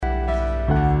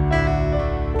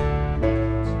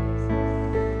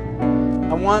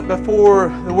want, before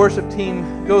the worship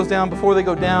team goes down, before they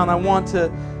go down, I want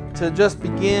to just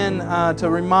begin to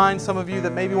remind some of you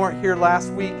that maybe weren't here last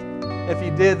week. If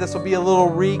you did, this will be a little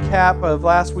recap of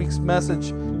last week's message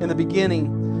in the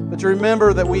beginning. But you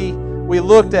remember that we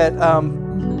looked at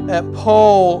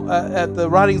Paul, at the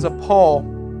writings of Paul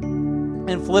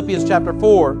in Philippians chapter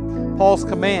 4, Paul's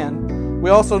command. We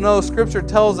also know Scripture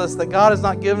tells us that God has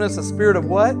not given us a spirit of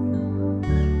what?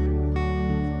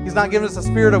 He's not given us a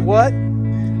spirit of what?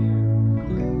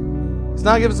 He's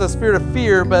not given us a spirit of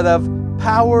fear, but of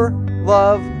power,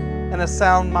 love, and a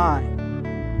sound mind.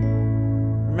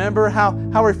 Remember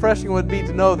how refreshing it would be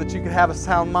to know that you could have a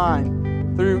sound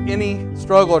mind through any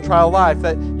struggle or trial of life,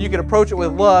 that you could approach it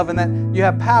with love, and that you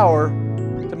have power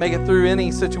to make it through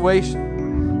any situation.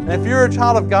 And if you're a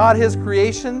child of God, His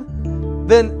creation,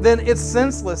 then it's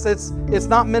senseless. It's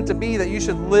not meant to be that you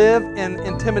should live in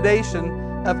intimidation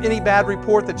of any bad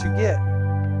report that you get.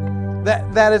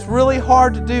 That is really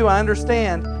hard to do, I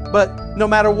understand, but no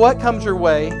matter what comes your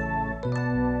way,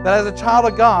 that as a child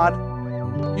of God,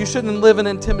 you shouldn't live in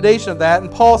intimidation of that.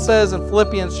 And Paul says in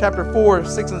Philippians chapter 4,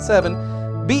 6 and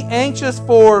 7, be anxious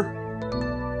for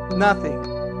nothing.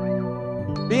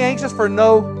 Be anxious for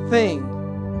no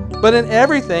thing, but in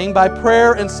everything by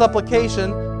prayer and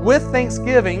supplication with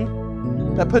thanksgiving.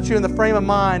 That puts you in the frame of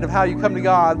mind of how you come to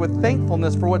God with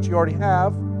thankfulness for what you already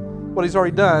have, what He's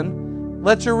already done.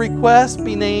 Let your requests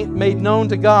be made known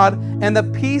to God, and the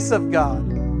peace of God.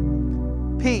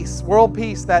 Peace, world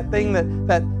peace, that thing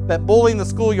that bullying the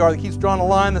schoolyard that keeps drawing a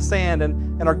line in the sand,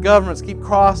 and our governments keep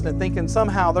crossing it, thinking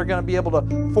somehow they're going to be able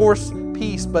to force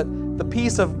peace. But the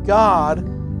peace of God,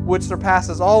 which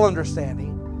surpasses all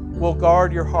understanding, will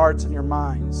guard your hearts and your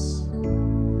minds.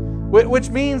 Which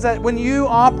means that when you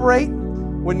operate,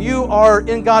 when you are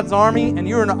in God's army and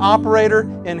you're an operator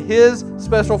in His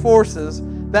special forces,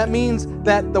 that means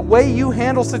that the way you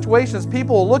handle situations,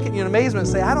 people will look at you in amazement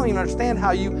and say, I don't even understand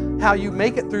how you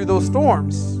make it through those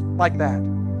storms like that.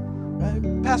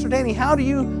 Pastor Danny, how do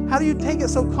you take it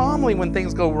so calmly when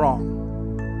things go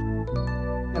wrong?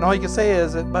 And all you can say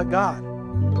is, but God.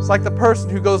 It's like the person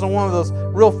who goes on one of those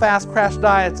real fast crash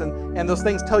diets and those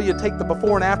things tell you to take the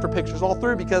before and after pictures all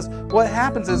through, because what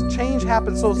happens is change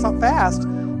happens so fast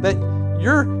that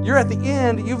you're at the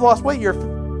end, you've lost weight, your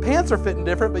pants are fitting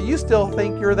different, but you still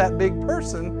think you're that big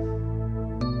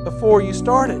person before you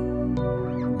started.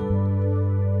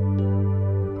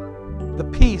 The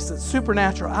peace that's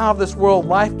supernatural, out of this world,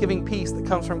 life-giving peace that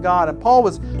comes from God. And Paul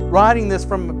was writing this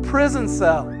from a prison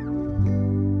cell,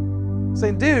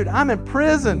 saying, dude, I'm in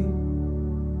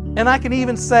prison. And I can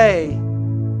even say,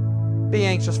 be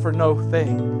anxious for no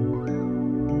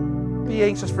thing. Be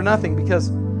anxious for nothing,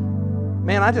 because,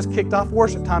 man, I just kicked off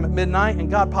worship time at midnight and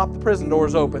God popped the prison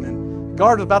doors open. And the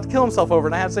guard was about to kill himself over it.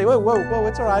 And I had to say, whoa,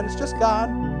 it's all right. It's just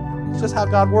God. It's just how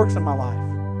God works in my life.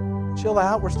 Chill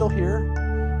out. We're still here.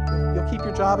 You'll keep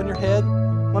your job in your head.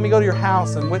 Let me go to your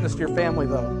house and witness to your family,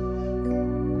 though.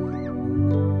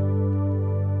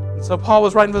 So Paul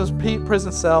was writing from this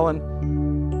prison cell,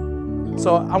 and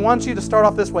so I want you to start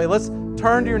off this way. Let's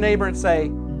turn to your neighbor and say,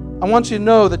 I want you to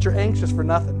know that you're anxious for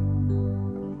nothing.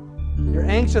 You're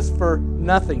anxious for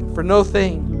nothing, for no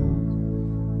thing.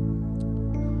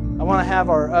 I want to have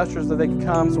our ushers that they can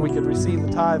come so we could receive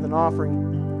the tithe and offering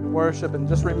and worship. And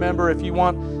just remember, if you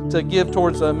want to give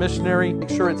towards a missionary, make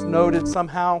sure it's noted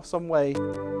somehow, some way,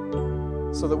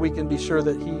 so that we can be sure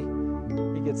that he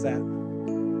gets that.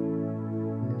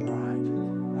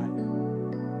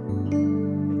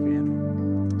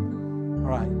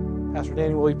 Pastor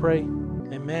Danny, will we pray?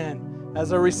 Amen. As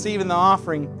they're receiving the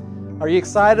offering, are you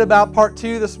excited about part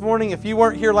 2 this morning? If you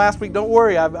weren't here last week, don't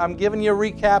worry. I'm giving you a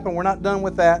recap, and we're not done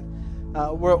with that.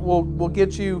 We'll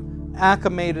get you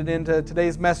acclimated into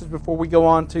today's message before we go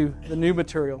on to the new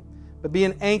material. But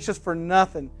being anxious for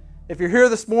nothing. If you're here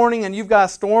this morning and you've got a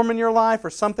storm in your life or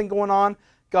something going on,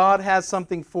 God has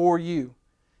something for you.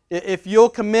 If you'll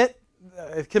commit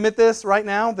this right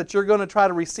now, that you're going to try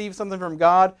to receive something from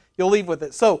God, you'll leave with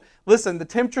it. So, listen, the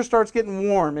temperature starts getting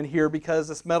warm in here because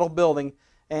this metal building,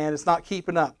 and it's not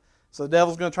keeping up. So the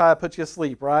devil's going to try to put you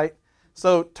asleep, right?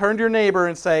 So turn to your neighbor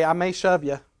and say, I may shove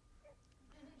you.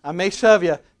 I may shove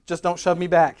you, just don't shove me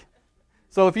back.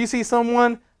 So if you see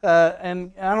someone,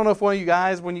 and I don't know if one of you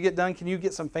guys, when you get done, can you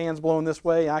get some fans blowing this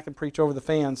way? I can preach over the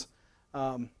fans,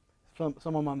 some of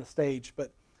them on the stage,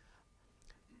 but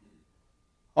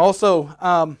also,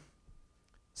 I'm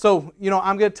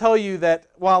going to tell you that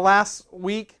while last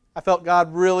week I felt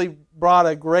God really brought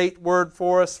a great word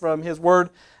for us from His Word,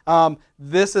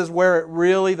 this is where it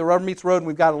really, the rubber meets the road, and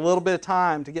we've got a little bit of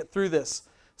time to get through this.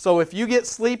 So if you get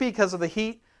sleepy because of the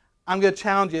heat, I'm going to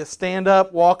challenge you. Stand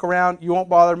up, walk around. You won't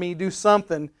bother me. Do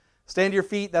something. Stand to your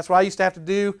feet. That's what I used to have to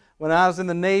do when I was in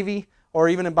the Navy or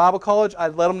even in Bible college.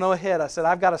 I'd let them know ahead. I said,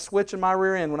 I've got a switch in my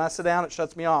rear end. When I sit down, it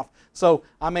shuts me off. So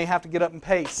I may have to get up and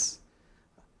pace.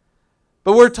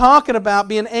 But we're talking about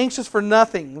being anxious for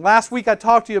nothing. Last week I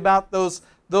talked to you about those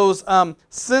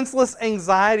senseless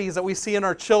anxieties that we see in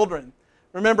our children.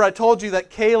 Remember, I told you that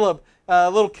Caleb,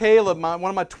 little Caleb, one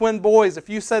of my twin boys, if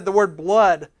you said the word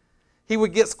blood, he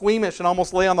would get squeamish and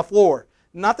almost lay on the floor.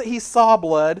 Not that he saw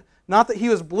blood, not that he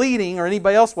was bleeding or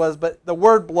anybody else was, but the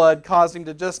word blood caused him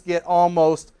to just get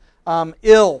almost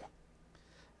ill.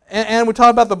 And we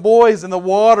talked about the boys in the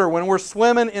water. When we're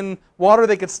swimming in water,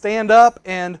 they could stand up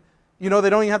and, they don't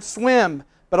even have to swim.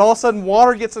 But all of a sudden,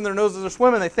 water gets in their nose as they're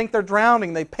swimming. They think they're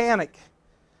drowning. They panic.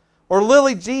 Or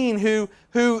Lily Jean, who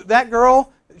that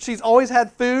girl, she's always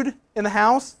had food in the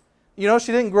house. She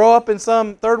didn't grow up in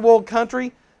some third world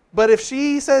country. But if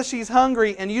she says she's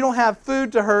hungry and you don't have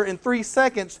food to her in 3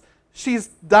 seconds, she's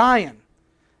dying.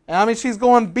 And she's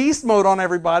going beast mode on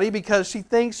everybody because she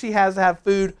thinks she has to have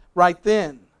food right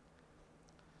then.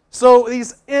 So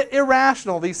these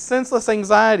irrational, these senseless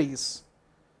anxieties.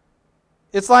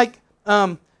 It's like,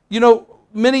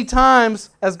 many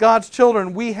times as God's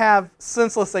children, we have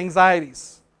senseless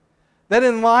anxieties. That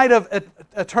in light of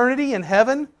eternity in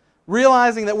heaven,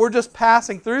 realizing that we're just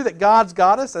passing through, that God's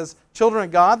got us as children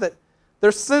of God, that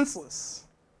they're senseless.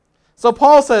 So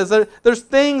Paul says that there's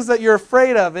things that you're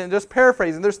afraid of, and just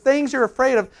paraphrasing, there's things you're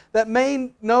afraid of that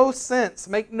make no sense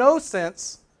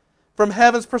from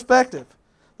heaven's perspective.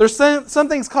 There's some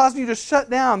things causing you to shut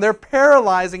down. They're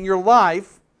paralyzing your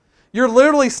life. You're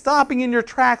literally stopping in your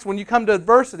tracks when you come to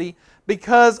adversity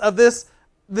because of this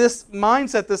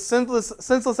mindset, this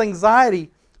senseless anxiety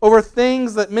over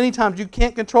things that many times you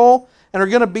can't control and are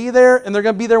going to be there, and they're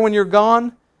going to be there when you're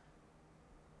gone,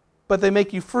 but they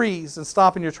make you freeze and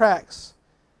stop in your tracks.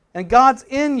 And God's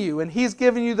in you, and He's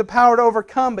given you the power to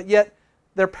overcome, but yet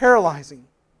they're paralyzing.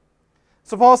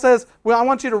 So Paul says, I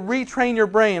want you to retrain your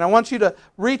brain. I want you to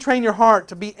retrain your heart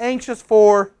to be anxious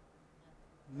for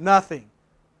nothing.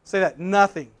 Say that,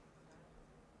 nothing.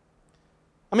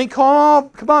 Come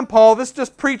on, Paul, this is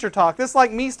just preacher talk. This is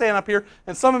like me standing up here,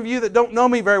 and some of you that don't know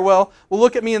me very well will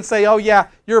look at me and say, oh yeah,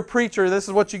 you're a preacher. This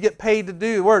is what you get paid to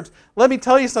do. Words. Let me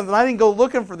tell you something. I didn't go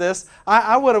looking for this.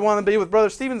 I would have wanted to be with Brother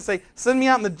Stephen and say, send me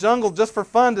out in the jungle just for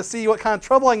fun to see what kind of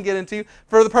trouble I can get into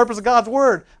for the purpose of God's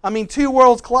Word. Two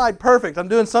worlds collide. Perfect. I'm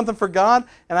doing something for God,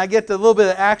 and I get a little bit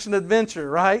of action adventure,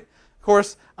 right? Of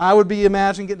course, I would be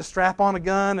imagining getting to strap on a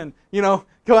gun and,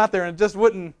 go out there, and it just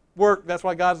wouldn't work. That's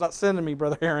why God's not sending me,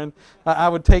 Brother Aaron. I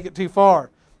would take it too far.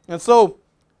 And so,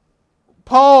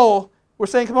 Paul, we're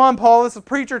saying, come on, Paul, this is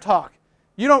preacher talk.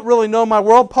 You don't really know my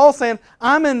world. Paul's saying,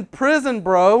 I'm in prison,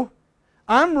 bro.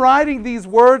 I'm writing these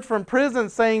words from prison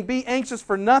saying, be anxious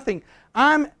for nothing.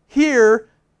 I'm here,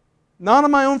 not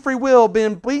on my own free will,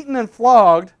 being beaten and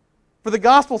flogged for the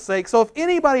gospel's sake. So if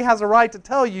anybody has a right to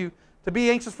tell you to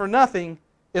be anxious for nothing,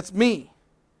 it's me.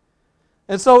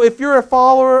 And so if you're a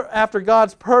follower after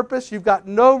God's purpose, you've got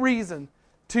no reason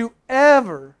to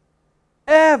ever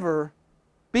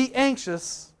be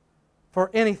anxious for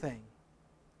anything.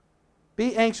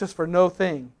 Be anxious for no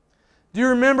thing. Do you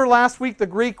remember last week the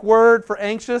Greek word for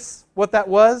anxious, what that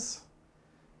was?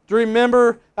 Do you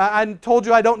remember, I told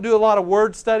you I don't do a lot of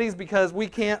word studies because we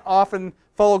can't often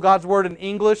follow God's Word in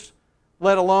English,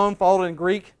 let alone follow it in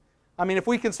Greek. If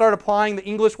we can start applying the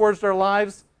English words to our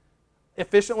lives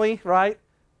efficiently, right?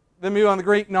 Then move on to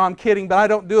Greek. No, I'm kidding, but I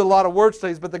don't do a lot of word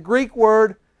studies. But the Greek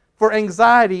word for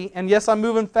anxiety, and yes, I'm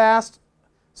moving fast,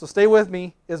 so stay with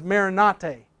me, is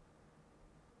marinate.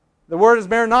 The word is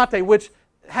marinate, which,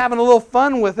 having a little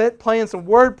fun with it, playing some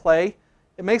word play,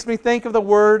 it makes me think of the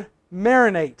word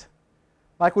marinate.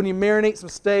 Like when you marinate some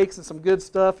steaks and some good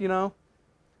stuff,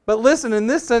 But listen, in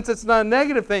this sense, it's not a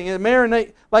negative thing.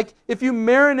 Like if you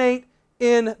marinate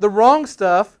in the wrong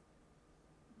stuff,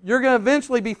 you're going to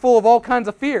eventually be full of all kinds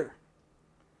of fear.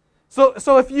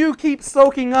 So if you keep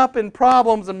soaking up in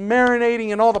problems and marinating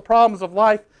in all the problems of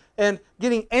life and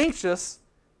getting anxious,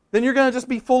 then you're going to just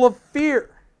be full of fear.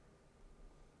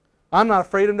 I'm not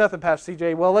afraid of nothing, Pastor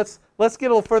CJ. Well, let's get a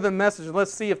little further in the message and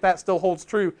let's see if that still holds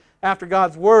true after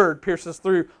God's Word pierces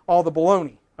through all the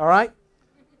baloney. All right?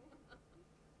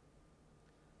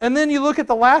 And then you look at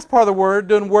the last part of the word,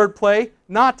 doing word play,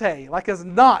 nate, like as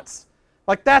knots.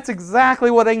 Like that's exactly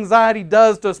what anxiety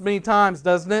does to us many times,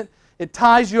 doesn't it? It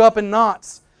ties you up in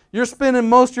knots. You're spending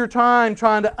most of your time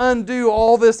trying to undo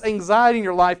all this anxiety in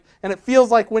your life, and it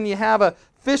feels like when you have a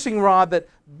fishing rod that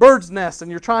bird's nest and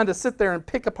you're trying to sit there and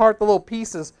pick apart the little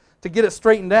pieces to get it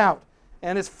straightened out.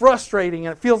 and it's frustrating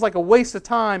and it feels like a waste of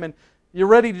time and you're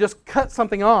ready to just cut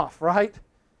something off, right?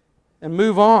 And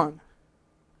move on.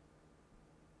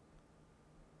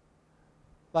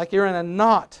 Like you're in a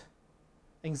knot.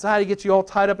 Anxiety gets you all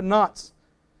tied up in knots.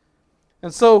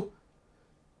 And so,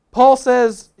 Paul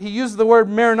says, he uses the word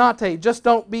marinate. Just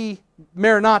don't be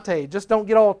marinate. Just don't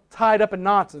get all tied up in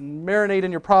knots and marinate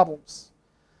in your problems.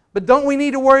 But don't we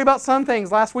need to worry about some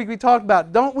things? Last week we talked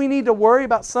about, don't we need to worry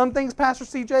about some things, Pastor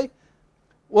CJ?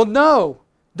 Well, no.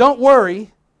 Don't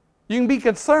worry. You can be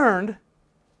concerned,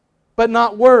 but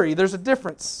not worry. There's a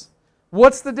difference.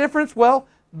 What's the difference? Well,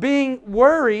 being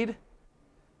worried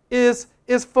is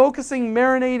focusing,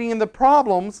 marinating in the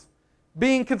problems.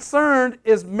 Being concerned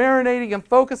is marinating and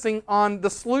focusing on the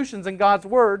solutions in God's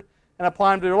Word and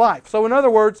apply them to your life. So in other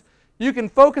words, you can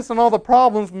focus on all the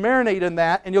problems, marinate in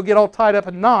that, and you'll get all tied up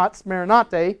in knots,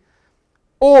 marinate.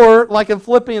 Or, like in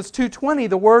Philippians 2:20,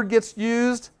 the word gets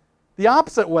used the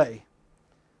opposite way.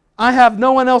 I have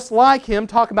no one else like him,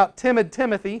 talking about timid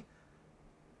Timothy.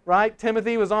 Right?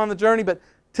 Timothy was on the journey, but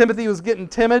Timothy was getting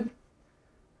timid.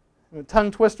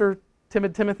 Tongue twister,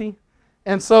 timid Timothy.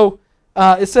 And so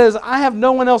it says, I have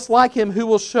no one else like him who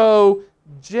will show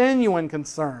genuine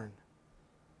concern.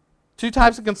 Two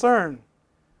types of concern.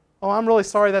 Oh, I'm really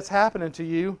sorry that's happening to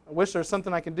you. I wish there was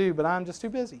something I can do, but I'm just too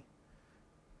busy.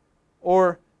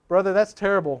 Or, brother, that's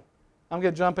terrible. I'm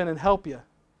going to jump in and help you.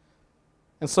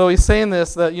 And so he's saying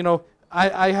this, that,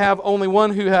 I have only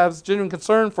one who has genuine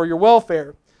concern for your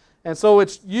welfare. And so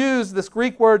it's used, this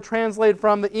Greek word translated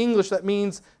from the English that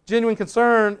means genuine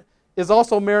concern is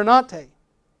also marinate.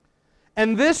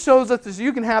 And this shows us that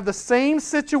you can have the same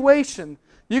situation,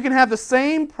 you can have the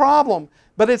same problem,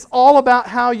 but it's all about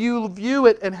how you view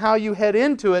it and how you head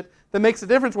into it that makes a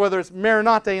difference, whether it's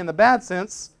marinate in the bad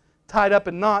sense, tied up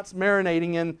in knots,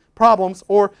 marinating in problems,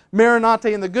 or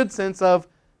marinate in the good sense of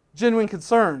genuine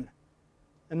concern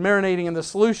and marinating in the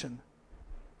solution.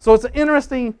 So it's an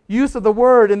interesting use of the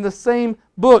word in the same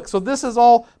book. So this is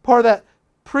all part of that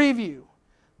preview.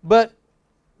 But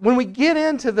when we get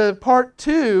into the part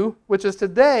 2, which is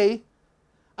today,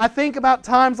 I think about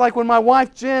times like when my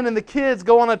wife Jen and the kids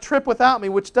go on a trip without me,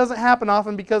 which doesn't happen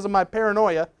often because of my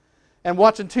paranoia, and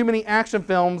watching too many action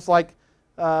films like,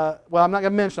 well, I'm not going to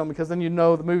mention them because then you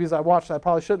know the movies I watched that I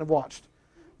probably shouldn't have watched.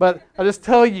 But I just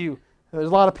tell you, there's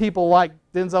a lot of people like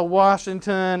Denzel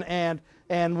Washington and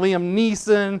Liam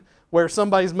Neeson where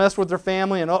somebody's messed with their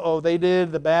family and they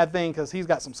did the bad thing because he's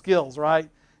got some skills, right?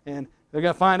 And they're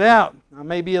going to find out. I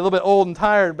may be a little bit old and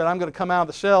tired, but I'm going to come out of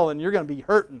the shell and you're going to be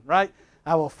hurting, right?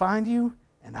 I will find you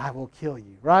and I will kill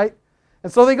you, right?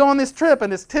 And so they go on this trip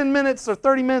and it's 10 minutes or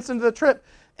 30 minutes into the trip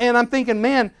and I'm thinking,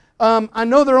 man, I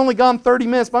know they're only gone 30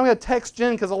 minutes, but I'm going to text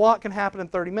Jen because a lot can happen in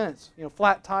 30 minutes.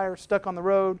 Flat tire, stuck on the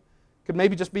road. Could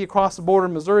maybe just be across the border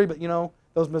in Missouri, but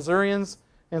those Missourians.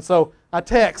 And so I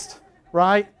text,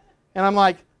 right? And I'm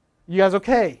like, you guys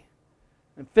okay?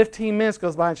 And 15 minutes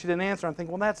goes by and she didn't answer. I'm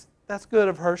thinking, well, that's good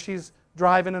of her. She's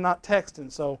driving and not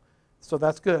texting, so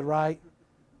that's good, right?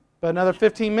 But another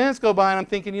 15 minutes go by and I'm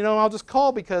thinking, I'll just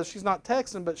call because she's not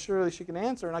texting, but surely she can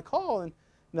answer. And I call and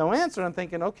no answer. And I'm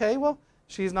thinking, okay, well,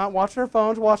 she's not watching her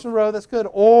phone, she's watching the road, that's good.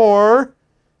 Or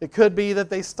it could be that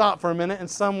they stopped for a minute and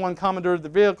someone commandeered the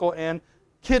vehicle and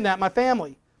kidnapped my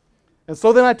family. And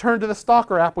so then I turned to the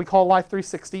Stalker app we call Life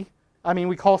 360.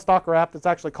 We call Stalker app that's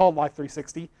actually called Life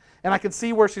 360. And I can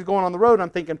see where she's going on the road. And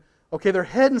I'm thinking, okay, they're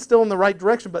heading still in the right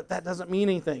direction, but that doesn't mean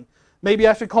anything. Maybe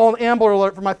I should call an Amber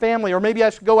Alert for my family, or maybe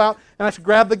I should go out and I should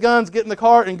grab the guns, get in the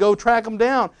car, and go track them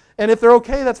down. And if they're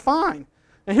okay, that's fine.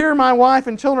 And here my wife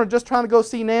and children are just trying to go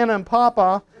see Nana and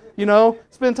Papa,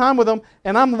 spend time with them,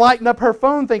 and I'm lighting up her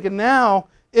phone thinking now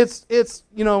it's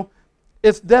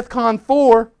DEFCON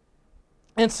 4.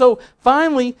 And so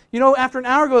finally, after an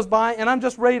hour goes by and I'm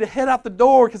just ready to head out the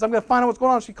door because I'm going to find out what's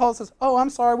going on. She calls and says, oh,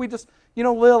 I'm sorry, we just,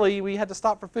 Lily, we had to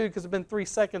stop for food because it's been 3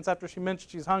 seconds after she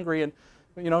mentioned she's hungry and,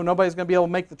 nobody's going to be able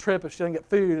to make the trip if she doesn't get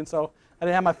food. And so I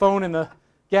didn't have my phone in the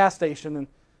gas station. And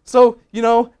so,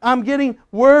 I'm getting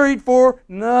worried for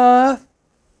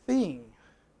nothing.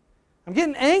 I'm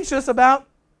getting anxious about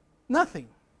nothing.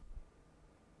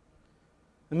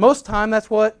 And most time that's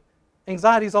what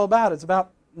anxiety is all about. It's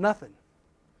about nothing.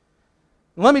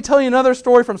 And let me tell you another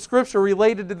story from Scripture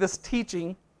related to this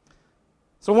teaching.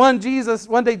 So one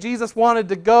day Jesus wanted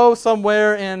to go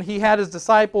somewhere and he had his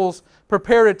disciples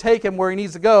prepare to take him where he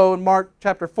needs to go in Mark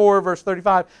chapter 4, verse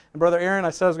 35. And Brother Aaron, I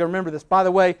said I was going to remember this. By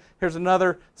the way, here's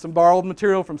some borrowed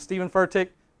material from Stephen Furtick. I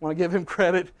want to give him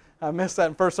credit. I missed that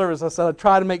in first service. I said I'd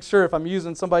try to make sure if I'm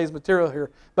using somebody's material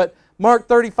here. But Mark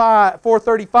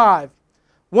 4:35.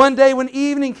 One day when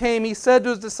evening came, he said to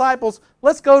his disciples,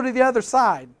 let's go to the other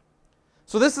side.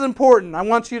 So this is important. I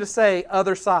want you to say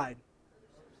other side.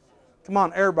 Come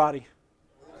on, everybody.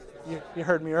 You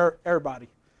heard me, everybody.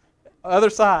 Other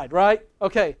side, right?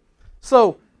 Okay.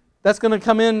 So that's going to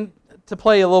come in to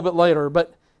play a little bit later.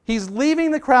 But he's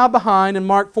leaving the crowd behind in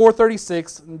Mark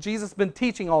 4:36. And Jesus has been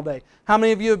teaching all day. How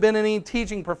many of you have been in any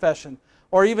teaching profession?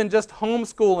 Or even just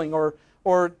homeschooling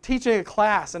or teaching a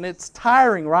class, and it's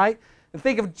tiring, right? And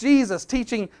think of Jesus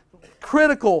teaching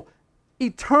critical,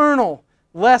 eternal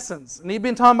lessons. And he'd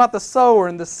been talking about the sower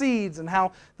and the seeds and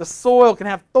how the soil can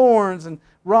have thorns and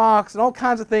rocks and all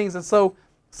kinds of things. And so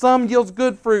some yields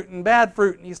good fruit and bad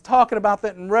fruit. And he's talking about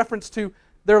that in reference to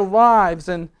their lives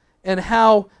and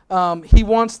how he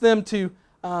wants them to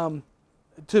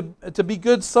be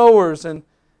good sowers and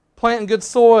plant in good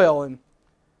soil. And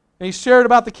he shared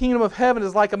about the kingdom of heaven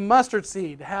is like a mustard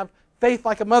seed, to have faith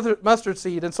like a mustard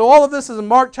seed. And so all of this is in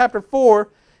Mark chapter 4.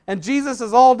 And Jesus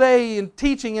is all day in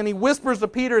teaching, and he whispers to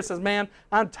Peter and says, man,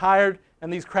 I'm tired,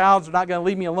 and these crowds are not going to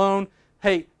leave me alone.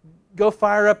 Hey, go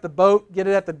fire up the boat, get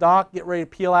it at the dock, get ready to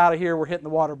peel out of here. We're hitting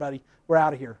the water, buddy. We're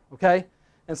out of here, okay?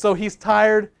 And so he's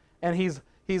tired, and he's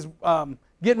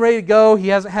getting ready to go. He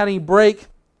hasn't had any break.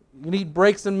 You need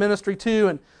breaks in ministry too.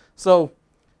 And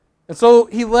so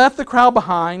he left the crowd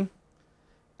behind,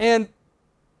 and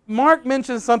Mark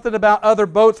mentions something about other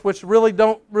boats which they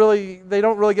don't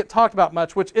really get talked about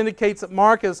much, which indicates that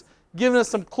Mark has given us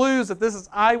some clues that this is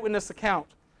eyewitness account,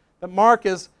 that Mark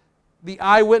is the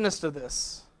eyewitness to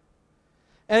this.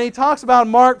 And he talks about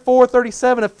in Mark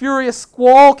 4:37, a furious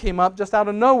squall came up just out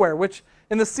of nowhere, which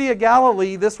in the Sea of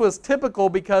Galilee, this was typical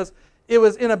because it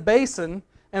was in a basin,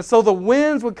 and so the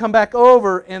winds would come back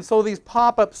over, and so these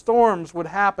pop-up storms would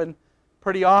happen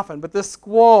pretty often. But this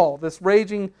squall, this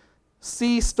raging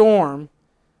sea storm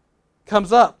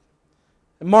comes up.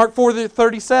 In Mark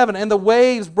 4:37, and the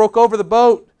waves broke over the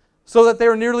boat so that they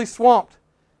were nearly swamped.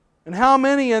 And how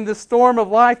many in this storm of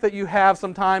life that you have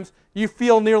sometimes, you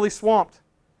feel nearly swamped?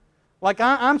 Like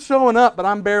I'm showing up, but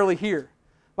I'm barely here.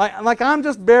 Like I'm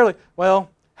just barely,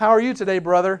 well, how are you today,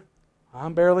 brother?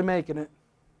 I'm barely making it.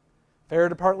 Fair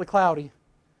to partly cloudy.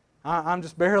 I'm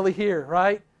just barely here,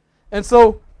 right? And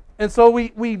so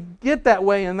we get that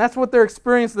way, and that's what they're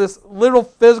experiencing, this little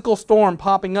physical storm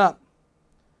popping up.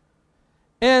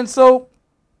 And so,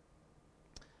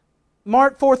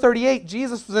 Mark 4:38,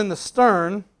 Jesus was in the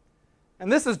stern,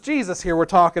 and this is Jesus here we're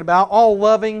talking about, all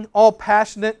loving, all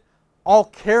passionate, all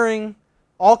caring,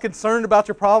 all concerned about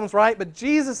your problems, right? But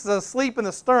Jesus is asleep in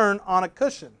the stern on a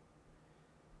cushion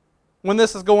when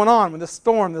this is going on, when this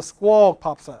storm, this squall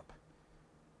pops up.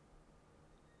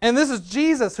 And this is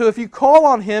Jesus who, if you call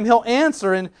on Him, He'll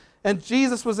answer. And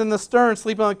Jesus was in the stern,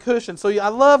 sleeping on a cushion. So I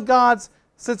love God's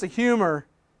sense of humor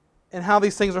and how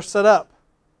these things are set up.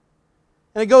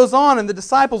 And it goes on, and the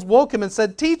disciples woke Him and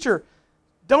said, Teacher,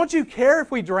 don't you care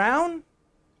if we drown?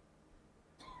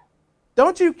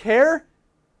 Don't you care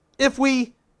if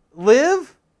we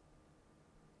live?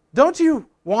 Don't you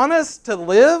want us to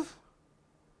live?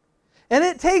 And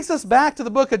it takes us back to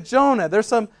the book of Jonah. There's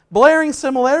some blaring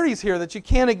similarities here that you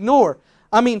can't ignore.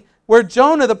 I mean, where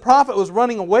Jonah the prophet was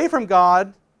running away from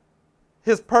God,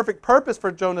 his perfect purpose for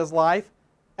Jonah's life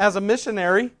as a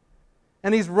missionary,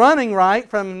 and he's running, right,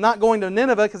 from not going to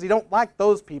Nineveh because he don't like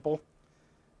those people.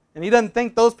 And he doesn't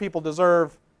think those people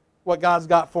deserve what God's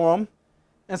got for them.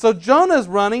 And so Jonah's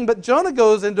running, but Jonah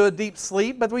goes into a deep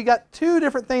sleep, but we got two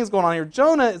different things going on here.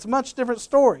 Jonah is a much different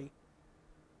story.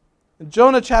 In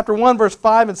Jonah chapter 1, verse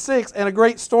 5 and 6, and a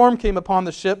great storm came upon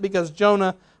the ship because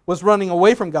Jonah was running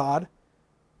away from God.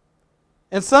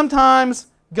 And sometimes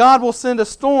God will send a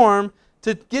storm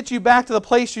to get you back to the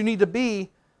place you need to be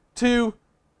to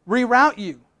reroute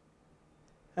you.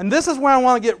 And this is where I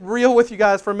want to get real with you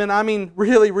guys for a minute. I mean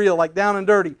really real, like down and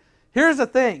dirty. Here's the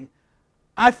thing.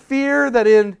 I fear that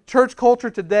in church culture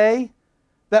today,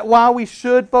 that while we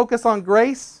should focus on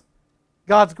grace,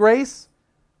 God's grace,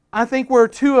 I think we're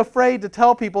too afraid to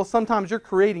tell people sometimes you're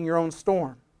creating your own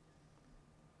storm.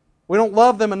 We don't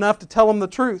love them enough to tell them the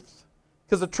truth.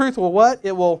 Because the truth will what?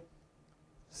 It will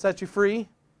set you free.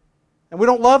 And we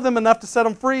don't love them enough to set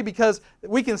them free because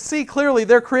we can see clearly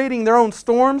they're creating their own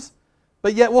storms,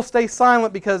 but yet we'll stay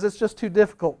silent because it's just too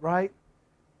difficult, right?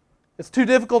 It's too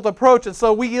difficult to approach. And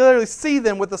so we literally see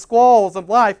them with the squalls of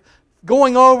life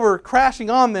going over, crashing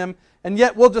on them, and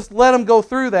yet we'll just let them go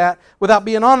through that without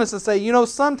being honest and say, you know,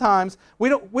 sometimes we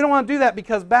don't want to do that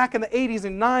because back in the 80s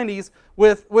and 90s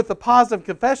with the positive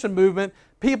confession movement,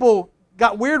 people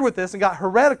got weird with this and got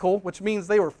heretical, which means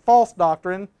they were false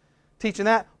doctrine, teaching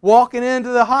that, walking into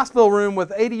the hospital room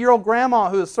with 80-year-old grandma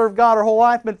who has served God her whole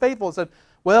life, been faithful, and said,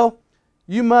 well,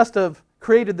 you must have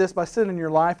created this by sin in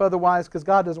your life, otherwise, because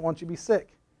God doesn't want you to be sick.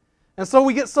 And so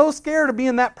we get so scared of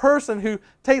being that person who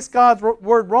takes God's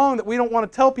word wrong that we don't want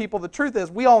to tell people the truth is.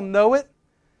 We all know it.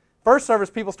 First service,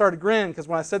 people started grinning because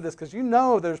when I said this, because you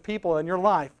know there's people in your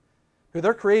life who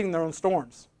they're creating their own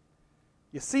storms.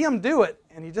 You see them do it,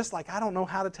 and you're just like, I don't know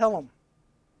how to tell them.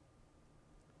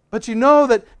 But you know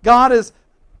that God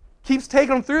keeps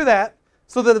taking them through that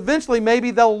so that eventually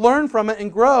maybe they'll learn from it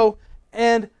and grow,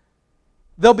 and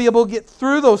they'll be able to get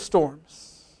through those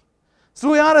storms.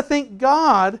 So we ought to thank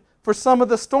God for some of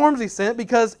the storms He sent,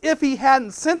 because if He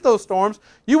hadn't sent those storms,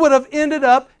 you would have ended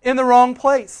up in the wrong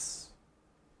place.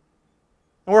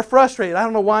 And we're frustrated. I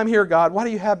don't know why I'm here, God. Why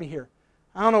do you have me here?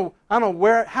 I don't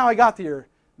know how I got here.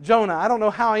 Jonah, I don't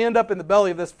know how I end up in the belly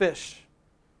of this fish.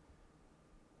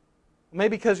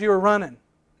 Maybe because you were running.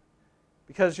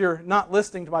 Because you're not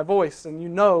listening to my voice and you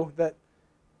know that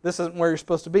this isn't where you're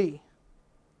supposed to be.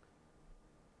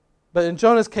 But in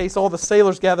Jonah's case, all the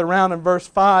sailors gathered around in verse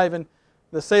 5, and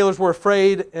the sailors were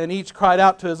afraid, and each cried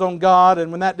out to his own God.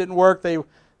 And when that didn't work, they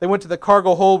went to the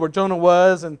cargo hold where Jonah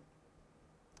was, and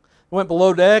went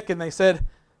below deck, and they said,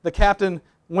 the captain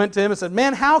went to him and said,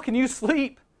 man, how can you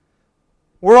sleep?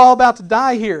 We're all about to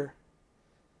die here.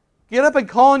 Get up and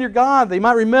call on your God. They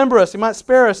might remember us. He might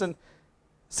spare us. And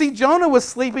see, Jonah was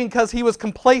sleeping because he was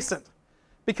complacent.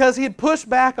 Because he had pushed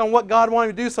back on what God wanted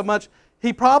him to do so much,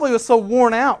 he probably was so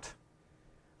worn out.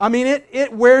 I mean,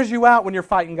 it wears you out when you're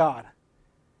fighting God.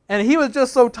 And he was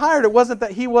just so tired. It wasn't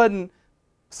that he wasn't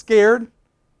scared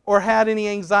or had any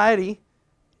anxiety.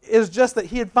 It was just that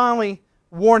he had finally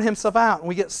worn himself out. And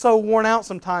we get so worn out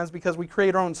sometimes because we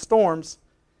create our own storms.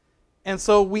 And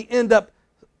so we end up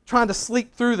trying to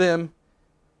sleep through them.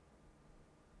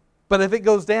 But if it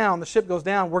goes down, the ship goes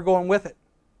down, we're going with it.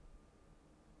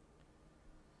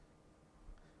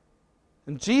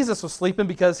 And Jesus was sleeping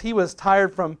because he was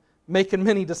tired from making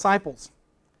many disciples,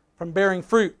 from bearing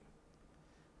fruit.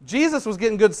 Jesus was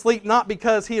getting good sleep not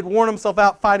because he had worn himself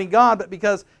out fighting God, but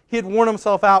because he had worn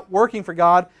himself out working for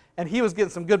God, and he was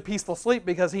getting some good peaceful sleep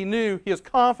because he knew, he was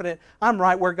confident, I'm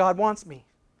right where God wants me.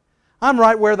 I'm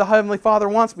right where the Heavenly Father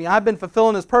wants me. I've been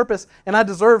fulfilling His purpose, and I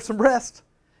deserve some rest.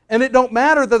 And it don't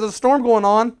matter that there's a storm going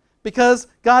on because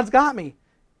God's got me.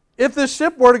 If this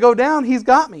ship were to go down, He's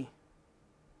got me.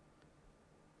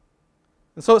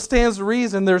 And so it stands to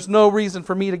reason there's no reason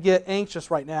for me to get anxious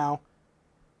right now.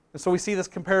 And so we see this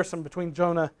comparison between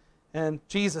Jonah and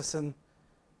Jesus, and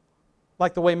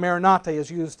like the way Maranatha is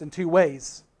used in two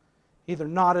ways. Either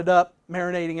knotted up,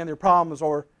 marinating in their problems,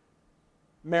 or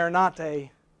Maranatha,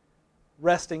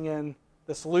 resting in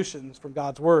the solutions from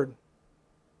God's Word.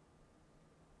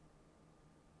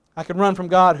 I can run from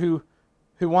God who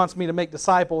wants me to make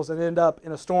disciples and end up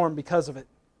in a storm because of it.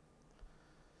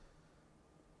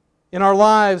 In our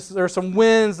lives, there are some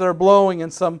winds that are blowing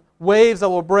and some waves that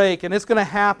will break, and it's going to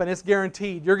happen. It's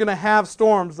guaranteed. You're going to have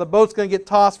storms. The boat's going to get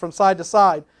tossed from side to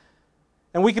side.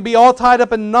 And we could be all tied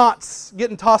up in knots,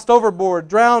 getting tossed overboard,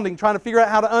 drowning, trying to figure out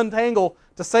how to untangle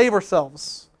to save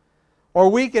ourselves. Or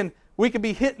we can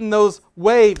be hitting those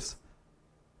waves,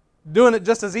 doing it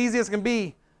just as easy as it can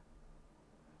be,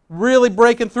 really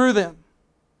breaking through them.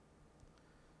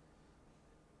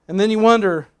 And then you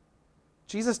wonder,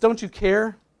 Jesus, don't you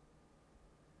care?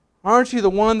 Aren't you the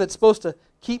one that's supposed to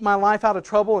keep my life out of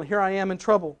trouble, and here I am in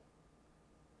trouble?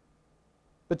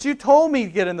 But you told me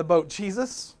to get in the boat,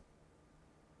 Jesus.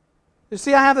 You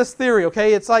see, I have this theory,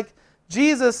 okay? It's like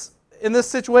Jesus, in this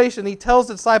situation, He tells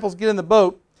the disciples, get in the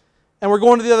boat, and we're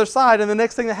going to the other side, and the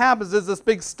next thing that happens is this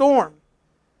big storm.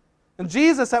 And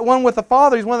Jesus, at one with the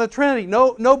Father, He's one of the Trinity.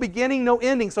 No beginning, no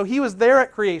ending. So He was there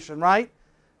at creation, right?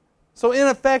 So in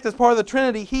effect, as part of the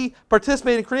Trinity, He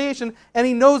participated in creation, and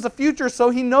He knows the future, so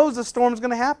He knows the storm is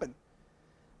going to happen.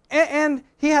 And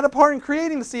He had a part in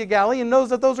creating the Sea of Galilee and knows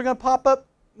that those are going to pop up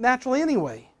naturally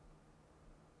anyway.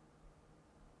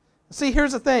 See,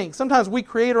 here's the thing. Sometimes we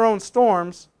create our own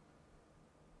storms,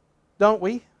 don't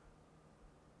we?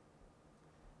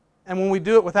 And when we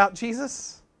do it without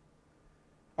Jesus,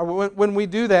 or when we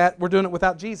do that, we're doing it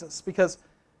without Jesus. Because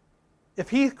if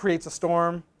He creates a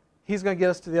storm, He's going to get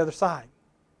us to the other side.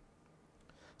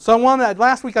 So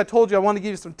last week I told you I want to give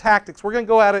you some tactics. We're going to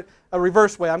go at it a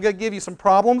reverse way. I'm going to give you some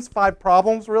problems, 5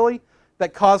 problems really,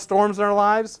 that cause storms in our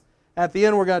lives. And at the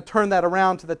end we're going to turn that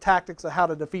around to the tactics of how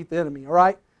to defeat the enemy, all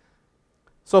right?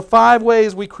 So 5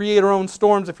 ways we create our own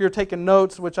storms. If you're taking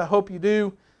notes, which I hope you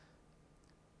do.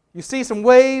 You see, some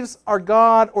waves are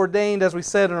God ordained, as we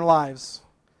said, in our lives.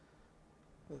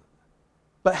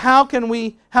 But how can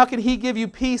He give you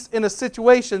peace in a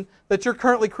situation that you're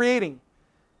currently creating?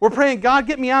 We're praying, God,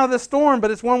 get me out of this storm, but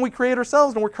it's one we create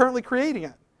ourselves and we're currently creating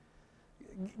it.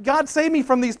 God, save me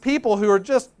from these people who are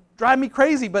just driving me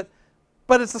crazy, but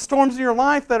but it's the storms in your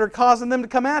life that are causing them to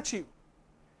come at you.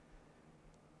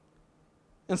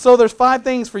 And so there's 5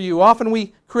 things for you. Often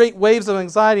we create waves of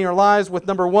anxiety in our lives with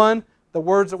number 1, the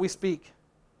words that we speak.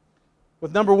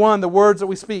 With number 1, the words that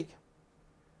we speak.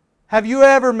 Have you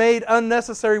ever made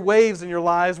unnecessary waves in your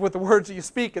lives with the words that you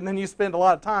speak, and then you spend a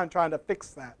lot of time trying to fix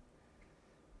that?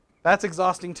 That's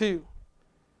exhausting too.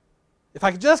 If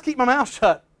I could just keep my mouth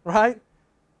shut, right?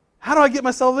 How do I get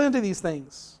myself into these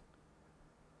things?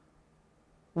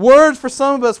 Words, for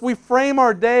some of us, we frame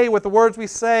our day with the words we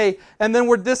say, and then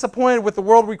we're disappointed with the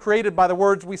world we created by the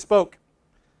words we spoke.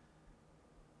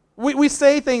 We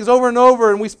say things over and over,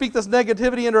 and we speak this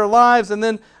negativity into our lives, and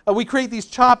then we create these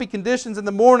choppy conditions in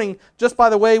the morning just by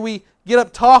the way we get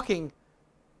up talking.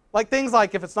 Like things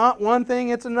like, if it's not one thing,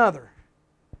 it's another.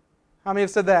 How many have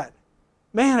said that?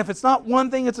 Man, if it's not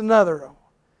one thing, it's another.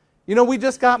 You know, we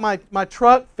just got my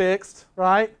truck fixed,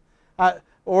 right?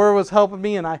 Aura was helping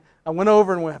me, and I went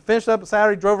over and we finished up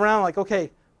Saturday, drove around, like, okay,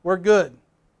 we're good.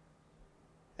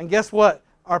 And guess what?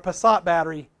 Our Passat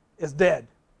battery is dead.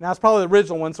 Now, it's probably the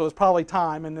original one, so it's probably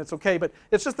time, and it's okay, but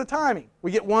it's just the timing.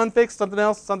 We get one fixed, something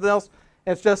else, and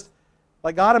it's just,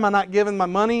 like, God, am I not giving my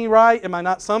money right? Am I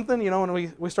not something? You know,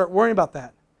 and we start worrying about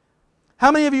that.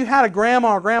 How many of you had a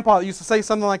grandma or grandpa that used to say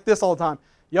something like this all the time?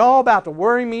 Y'all about to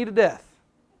worry me to death.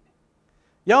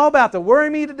 Y'all about to worry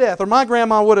me to death. Or my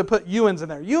grandma would have put Ewins in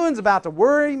there. Ewins about to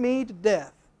worry me to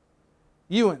death.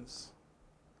 Ewins.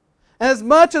 And as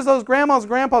much as those grandmas and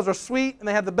grandpas are sweet and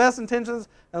they have the best intentions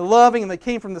and loving and they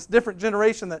came from this different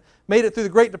generation that made it through the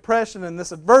Great Depression and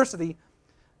this adversity,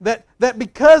 that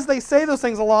because they say those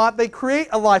things a lot, they create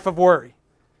a life of worry.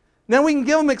 Now we can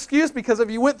give them an excuse because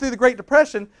if you went through the Great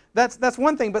Depression, that's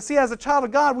one thing. But see, as a child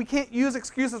of God, we can't use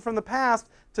excuses from the past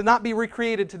to not be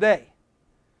recreated today.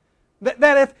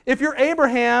 That if you're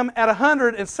Abraham at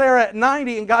 100 and Sarah at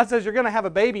 90 and God says you're going to have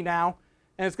a baby now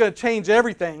and it's going to change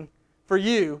everything for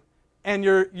you and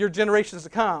your generations to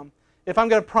come, if I'm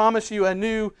going to promise you a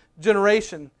new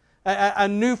generation, a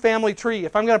new family tree,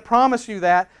 if I'm going to promise you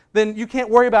that, then you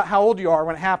can't worry about how old you are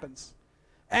when it happens.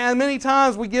 And many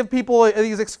times we give people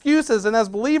these excuses, and as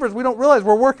believers we don't realize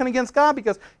we're working against God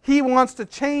because He wants to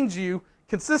change you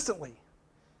consistently.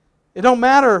 It don't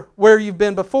matter where you've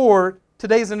been before,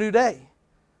 today's a new day.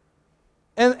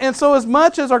 And so as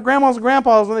much as our grandmas and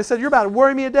grandpas, when they said, you're about to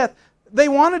worry me to death, they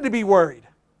wanted to be worried.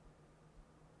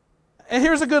 And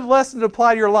here's a good lesson to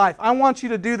apply to your life. I want you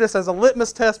to do this as a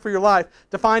litmus test for your life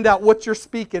to find out what you're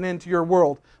speaking into your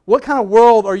world. What kind of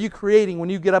world are you creating when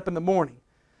you get up in the morning?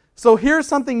 So here's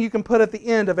something you can put at the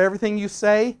end of everything you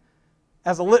say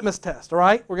as a litmus test, all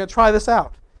right? We're going to try this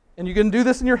out. And you can do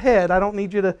this in your head. I don't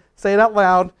need you to say it out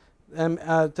loud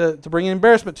to bring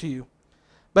embarrassment to you.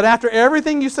 But after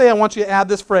everything you say, I want you to add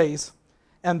this phrase,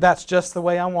 and that's just the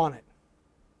way I want it.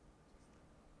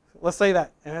 Let's say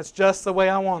that. And it's just the way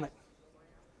I want it.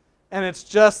 And it's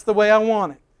just the way I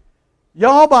want it.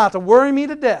 Y'all about to worry me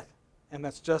to death, and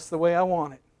that's just the way I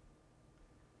want it.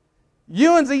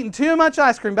 Ewan's eating too much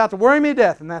ice cream, about to worry me to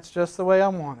death, and that's just the way I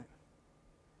want it.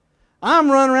 I'm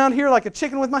running around here like a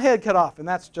chicken with my head cut off, and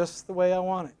that's just the way I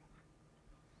want it.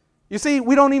 You see,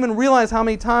 we don't even realize how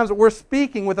many times that we're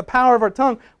speaking with the power of our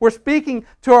tongue. We're speaking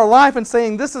to our life and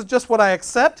saying, this is just what I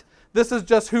accept. This is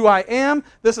just who I am.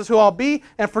 This is who I'll be.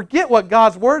 And forget what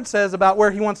God's Word says about where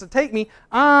He wants to take me.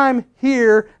 I'm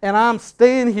here and I'm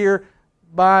staying here.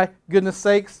 By goodness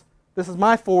sakes, this is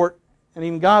my fort, and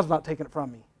even God's not taking it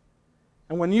from me.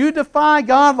 And when you defy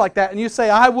God like that and you say,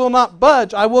 I will not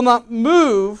budge, I will not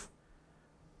move,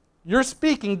 you're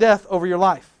speaking death over your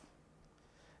life.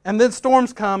 And then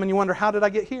storms come and you wonder, how did I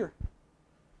get here?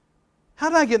 How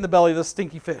did I get in the belly of this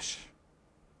stinky fish?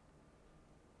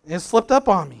 It slipped up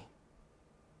on me.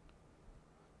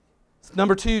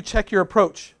 Number 2, check your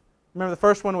approach. Remember the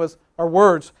first one was our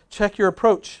words. Check your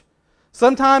approach.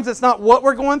 Sometimes it's not what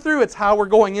we're going through, it's how we're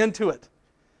going into it.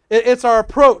 It's our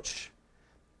approach.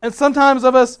 And sometimes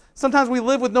we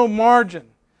live with no margin,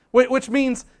 which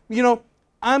means, you know,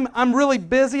 I'm really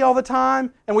busy all the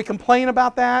time, and we complain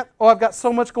about that. Oh, I've got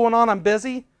so much going on, I'm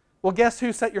busy. Well, guess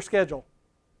who set your schedule?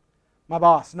 My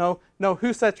boss. No,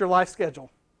 who set your life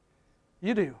schedule?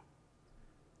 You do.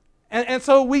 And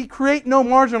so we create no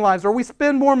margin lives, or we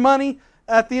spend more money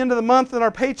at the end of the month than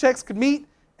our paychecks could meet,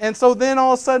 and so then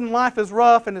all of a sudden life is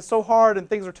rough and it's so hard and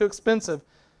things are too expensive.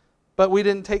 But we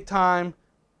didn't take time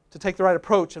to take the right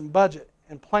approach and budget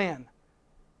and plan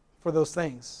for those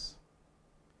things.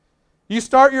 You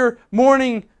start your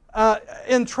morning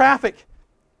in traffic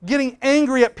getting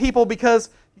angry at people because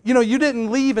you didn't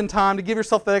leave in time to give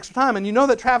yourself that extra time, and you know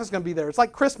that traffic's going to be there. It's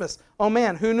like Christmas. Oh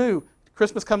man, who knew?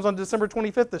 Christmas comes on December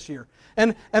 25th this year.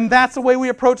 And that's the way we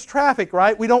approach traffic,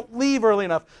 right? We don't leave early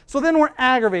enough. So then we're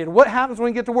aggravated. What happens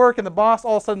when we get to work and the boss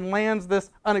all of a sudden lands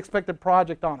this unexpected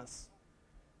project on us?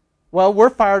 Well, we're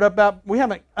fired up about, we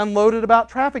haven't unloaded about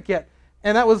traffic yet.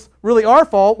 And that was really our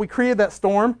fault. We created that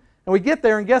storm, and we get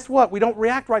there, and guess what? We don't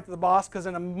react right to the boss because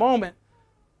in a moment,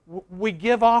 we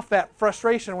give off that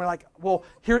frustration. We're like, well,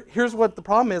 here's what the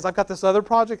problem is. I've got this other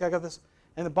project, I got this,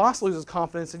 and the boss loses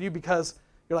confidence in you because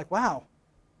you're like, wow,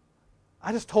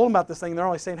 I just told them about this thing. They're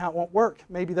only saying how it won't work.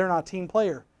 Maybe they're not a team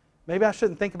player. Maybe I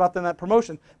shouldn't think about them that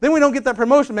promotion. Then we don't get that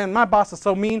promotion. Man, my boss is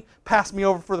so mean, pass me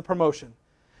over for the promotion.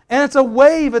 And it's a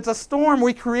wave, it's a storm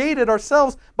we created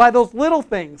ourselves by those little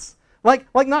things. Like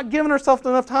not giving ourselves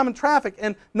enough time in traffic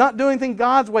and not doing things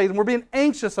God's ways. And we're being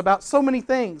anxious about so many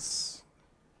things.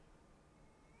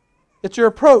 It's your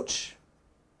approach.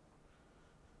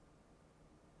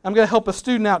 I'm going to help a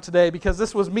student out today because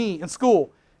this was me in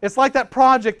school. It's like that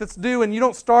project that's due and you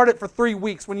don't start it for 3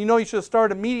 weeks when you know you should have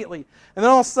started immediately. And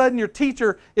then all of a sudden your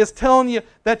teacher is telling you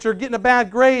that you're getting a bad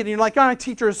grade and you're like, oh, my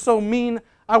teacher is so mean.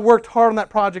 I worked hard on that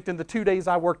project in the 2 days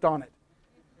I worked on it.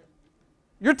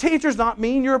 Your teacher's not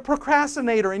mean. You're a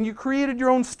procrastinator and you created your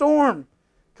own storm.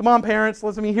 Come on, parents.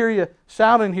 Let me hear you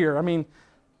shouting here. I mean,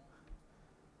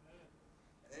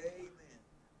 amen.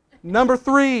 Number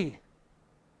 3,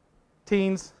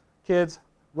 teens, kids,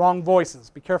 wrong voices.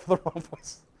 Be careful of the wrong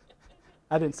voices.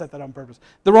 I didn't set that on purpose.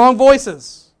 The wrong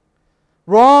voices.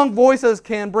 Wrong voices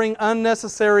can bring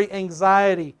unnecessary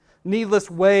anxiety, needless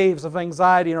waves of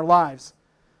anxiety in our lives.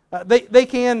 They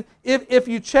can, if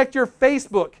you checked your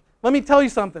Facebook, let me tell you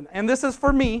something, and this is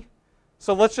for me,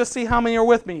 so let's just see how many are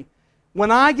with me. When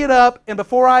I get up, and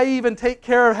before I even take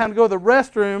care of having to go to the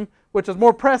restroom, which is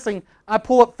more pressing, I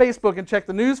pull up Facebook and check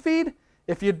the news feed.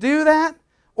 If you do that,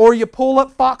 or you pull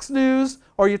up Fox News,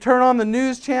 or you turn on the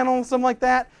news channel, something like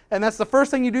that, and that's the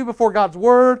first thing you do before God's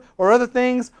Word, or other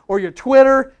things, or your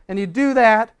Twitter, and you do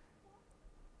that,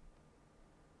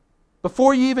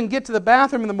 before you even get to the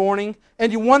bathroom in the morning,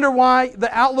 and you wonder why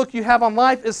the outlook you have on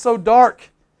life is so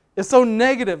dark, is so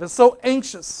negative, is so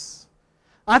anxious.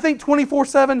 I think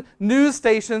 24/7 news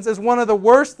stations is one of the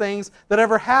worst things that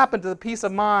ever happened to the peace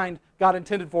of mind God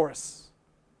intended for us.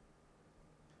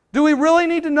 Do we really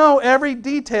need to know every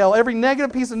detail, every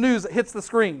negative piece of news that hits the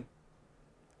screen?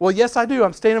 Well, yes, I do.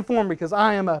 I'm staying informed because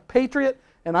I am a patriot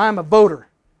and I am a voter.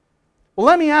 Well,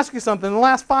 let me ask you something. In the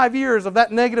last 5 years of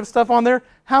that negative stuff on there,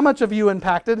 how much have you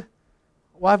impacted?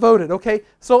 Well, I voted, okay?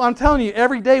 So I'm telling you,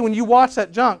 every day when you watch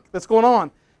that junk that's going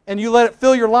on, and you let it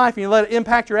fill your life, and you let it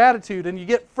impact your attitude, and you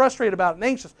get frustrated about it and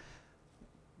anxious,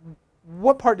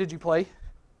 what part did you play?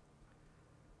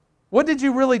 What did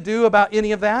you really do about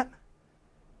any of that?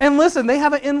 And listen, they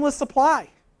have an endless supply.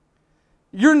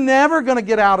 You're never going to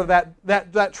get out of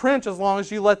that trench as long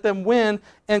as you let them win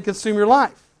and consume your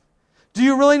life. Do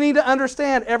you really need to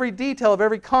understand every detail of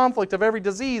every conflict, of every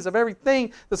disease, of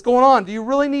everything that's going on? Do you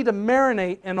really need to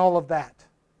marinate in all of that?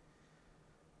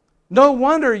 No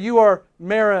wonder you are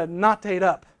marinated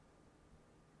up.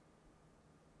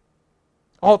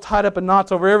 All tied up in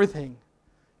knots over everything.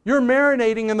 You're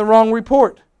marinating in the wrong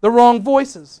report, the wrong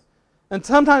voices. And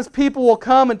sometimes people will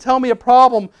come and tell me a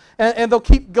problem, and they'll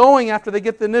keep going after they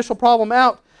get the initial problem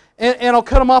out. And I'll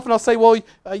cut them off and I'll say, well,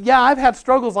 yeah, I've had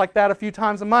struggles like that a few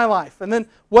times in my life. And then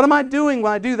what am I doing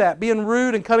when I do that? Being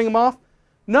rude and cutting them off?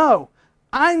 No.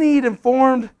 I need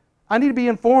to be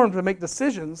informed to make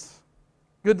decisions,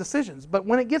 good decisions. But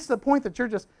when it gets to the point that you're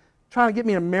just trying to get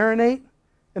me to marinate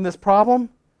in this problem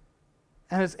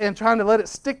and trying to let it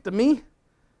stick to me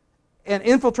and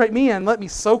infiltrate me and let me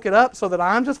soak it up so that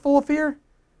I'm just full of fear,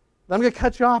 I'm going to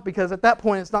cut you off because at that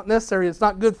point it's not necessary, it's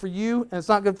not good for you, and it's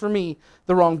not good for me,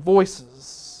 the wrong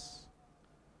voices.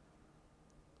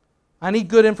 I need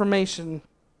good information,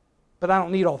 but I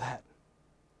don't need all that.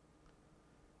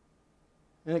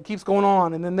 And it keeps going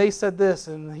on, and then they said this,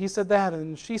 and he said that,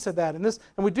 and she said that, and this,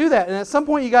 and we do that. And at some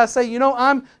point you got to say, you know,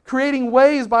 I'm creating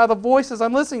waves by the voices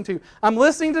I'm listening to. I'm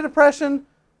listening to depression,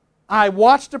 I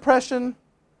watch depression,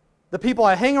 the people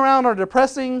I hang around are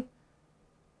depressing,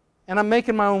 and I'm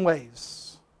making my own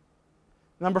waves.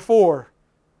 Number 4,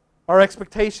 our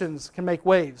expectations can make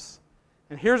waves.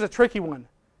 And here's a tricky one.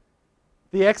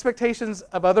 The expectations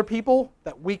of other people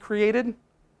that we created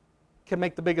can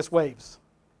make the biggest waves.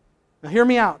 Now hear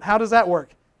me out. How does that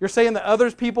work? You're saying that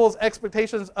other people's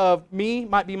expectations of me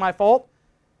might be my fault?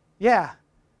 Yeah,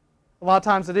 a lot of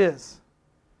times it is.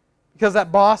 Because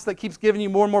that boss that keeps giving you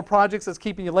more and more projects that's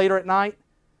keeping you later at night,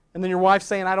 and then your wife's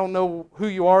saying, I don't know who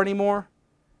you are anymore.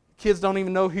 Kids don't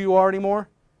even know who you are anymore.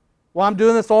 Well, I'm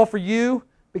doing this all for you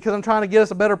because I'm trying to get us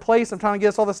a better place. I'm trying to get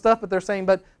us all this stuff, but they're saying,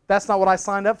 but that's not what I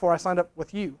signed up for. I signed up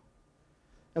with you.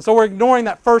 And so we're ignoring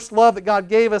that first love that God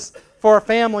gave us for our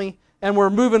family, and we're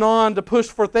moving on to push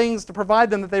for things to provide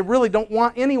them that they really don't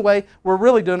want anyway. We're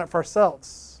really doing it for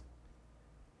ourselves.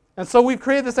 And so we've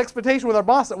created this expectation with our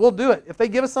boss that we'll do it. If they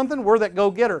give us something, we're that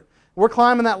go-getter. We're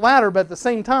climbing that ladder, but at the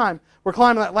same time, we're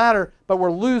climbing that ladder, but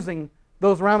we're losing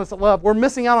those around us that love. We're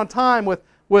missing out on time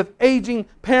with aging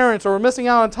parents, or we're missing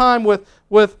out on time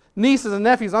with nieces and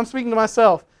nephews. I'm speaking to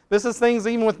myself. This is things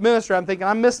even with ministry. I'm thinking,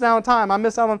 I'm missing out on time. I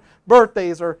miss out on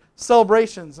birthdays or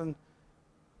celebrations. And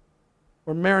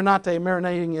we're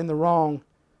marinating in the wrong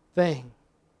thing.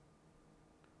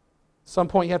 At some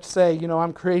point you have to say,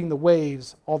 I'm creating the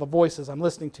waves, all the voices I'm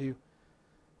listening to,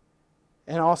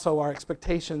 and also our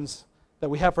expectations that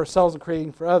we have for ourselves and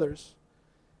creating for others.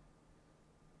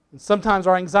 And sometimes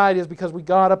our anxiety is because we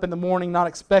got up in the morning not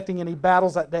expecting any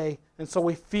battles that day, and so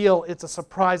we feel it's a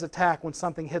surprise attack when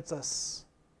something hits us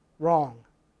wrong.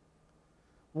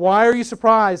 Why are you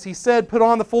surprised? He said, put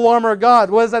on the full armor of God.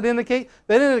 What does that indicate?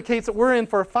 That indicates that we're in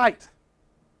for a fight.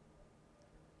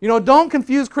 Don't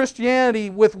confuse Christianity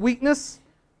with weakness.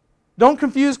 Don't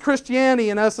confuse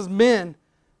Christianity and us as men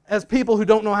as people who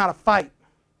don't know how to fight.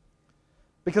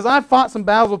 Because I've fought some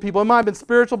battles with people. It might have been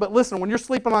spiritual, but listen, when you're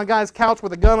sleeping on a guy's couch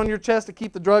with a gun on your chest to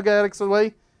keep the drug addicts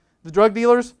away, the drug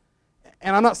dealers,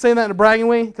 and I'm not saying that in a bragging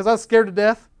way because I was scared to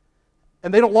death,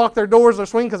 and they don't lock their doors or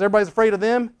swing because everybody's afraid of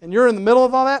them, and you're in the middle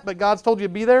of all that, but God's told you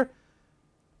to be there,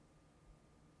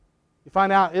 you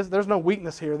find out there's no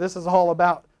weakness here. This is all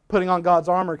about putting on God's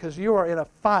armor because you are in a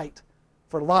fight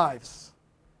for lives.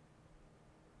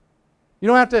 You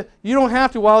don't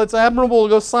have to, while it's admirable to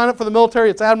go sign up for the military,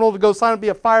 it's admirable to go sign up to be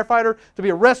a firefighter, to be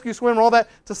a rescue swimmer, all that,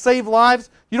 to save lives.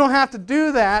 You don't have to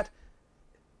do that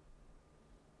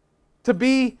to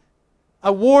be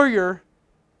a warrior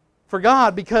for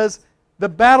God, because the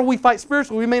battle we fight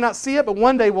spiritually, we may not see it, but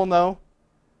one day we'll know.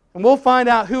 And we'll find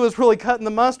out who is really cutting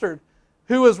the mustard,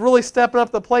 who is really stepping up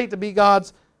to the plate to be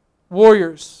God's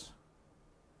warriors.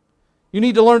 You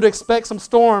need to learn to expect some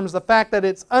storms. The fact that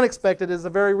it's unexpected is the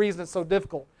very reason it's so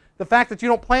difficult. The fact that you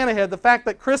don't plan ahead, the fact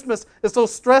that Christmas is so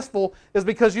stressful is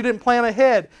because you didn't plan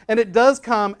ahead. And it does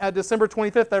come at December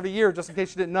 25th every year, just in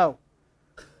case you didn't know.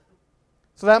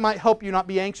 So that might help you not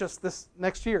be anxious this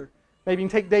next year. Maybe you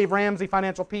can take Dave Ramsey,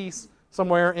 Financial Peace,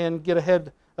 somewhere and get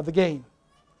ahead of the game.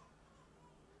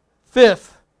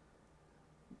 Fifth,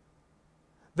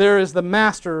 there is the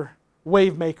master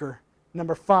wave maker.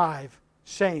 Number 5,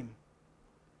 shame.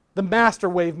 The master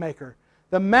wave maker.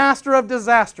 The master of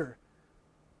disaster.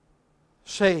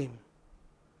 Shame.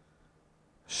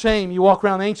 Shame. You walk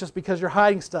around anxious because you're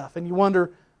hiding stuff and you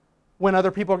wonder when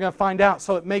other people are going to find out.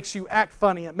 So it makes you act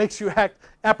funny. It makes you act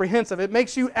apprehensive. It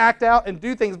makes you act out and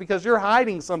do things because you're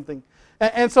hiding something.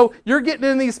 And so you're getting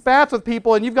in these spats with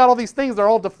people and you've got all these things. They're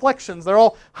all deflections. They're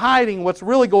all hiding what's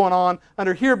really going on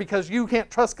under here because you can't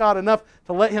trust God enough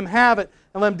to let Him have it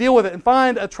and let Him deal with it, and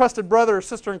find a trusted brother or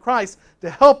sister in Christ to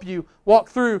help you walk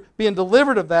through being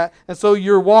delivered of that. And so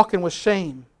you're walking with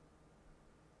shame.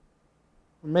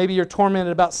 Or maybe you're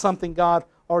tormented about something God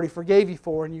already forgave you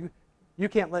for and you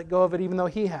can't let go of it even though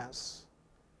He has.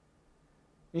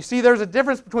 You see, there's a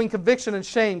difference between conviction and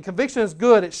shame. Conviction is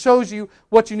good. It shows you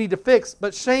what you need to fix.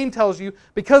 But shame tells you,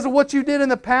 because of what you did in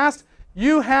the past,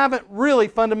 you haven't really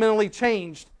fundamentally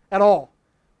changed at all,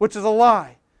 which is a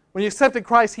lie. When you accepted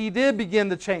Christ, He did begin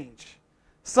to change.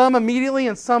 Some immediately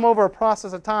and some over a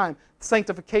process of time.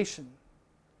 Sanctification.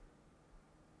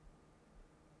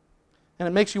 And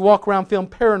it makes you walk around feeling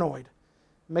paranoid.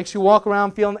 It makes you walk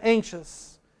around feeling anxious.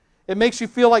 It makes you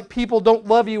feel like people don't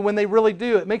love you when they really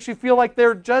do. It makes you feel like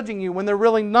they're judging you when they're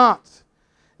really not.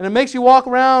 And it makes you walk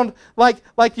around like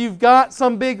you've got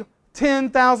some big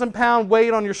 10,000-pound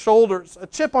weight on your shoulders, a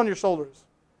chip on your shoulders,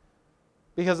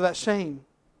 because of that shame.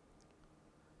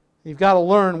 You've got to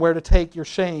learn where to take your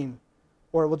shame,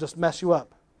 or it will just mess you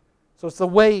up. So it's the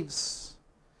waves.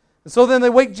 And so then they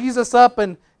wake Jesus up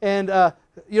and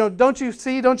don't you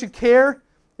see, don't you care?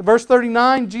 In verse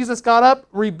 39, Jesus got up,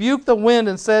 rebuked the wind,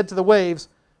 and said to the waves,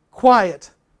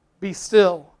 "Quiet, be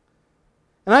still."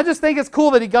 And I just think it's cool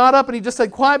that He got up and He just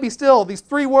said, "Quiet, be still," these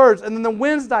 3 words, and then the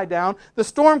winds died down, the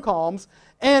storm calms,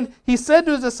 and He said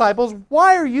to His disciples,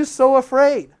 "Why are you so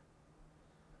afraid?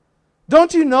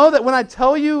 Don't you know that when I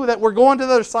tell you that we're going to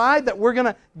the other side, that we're going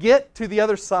to get to the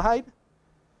other side?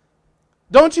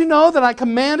 Don't you know that I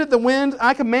command the winds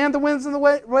and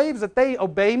the waves that they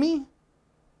obey me?"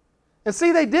 And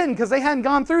see, they didn't, because they hadn't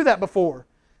gone through that before.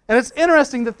 And it's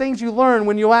interesting the things you learn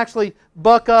when you actually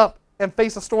buck up and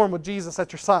face a storm with Jesus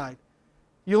at your side.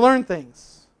 You learn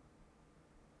things.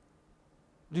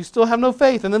 Do you still have no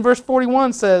faith? And then verse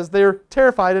 41 says they're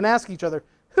terrified and ask each other,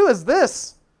 Who is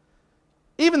this?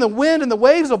 Even the wind and the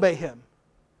waves obey him.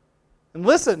 And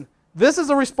listen, this is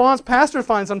a response pastors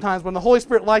find sometimes when the Holy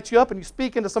Spirit lights you up and you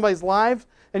speak into somebody's life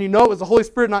and you know it was the Holy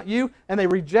Spirit, not you, and they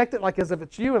reject it like as if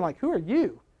it's you, and like, who are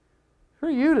you? Who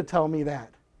are you to tell me that?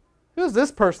 Who is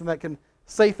this person that can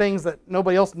say things that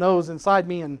nobody else knows inside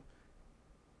me? And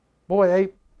boy,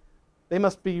 they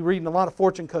must be reading a lot of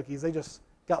fortune cookies. They just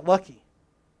got lucky.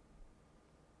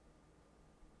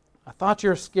 I thought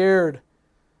you're scared.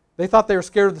 They thought they were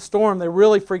scared of the storm. They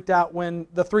really freaked out when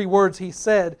the 3 words he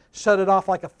said shut it off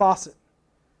like a faucet.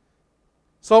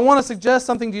 So I want to suggest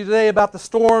something to you today about the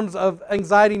storms of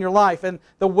anxiety in your life and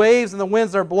the waves and the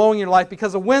winds that are blowing in your life,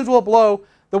 because the winds will blow,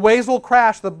 the waves will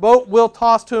crash, the boat will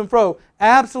toss to and fro.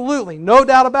 Absolutely, no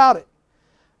doubt about it.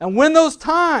 And when those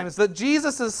times that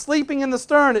Jesus is sleeping in the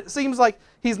stern, it seems like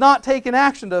he's not taking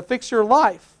action to fix your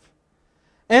life.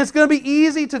 And it's going to be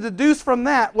easy to deduce from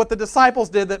that what the disciples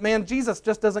did, that, man, Jesus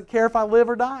just doesn't care if I live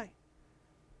or die.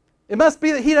 It must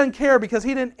be that he doesn't care because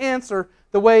he didn't answer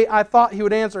the way I thought he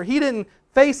would answer. He didn't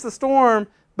face the storm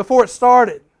before it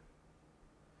started.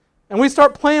 And we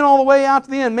start playing all the way out to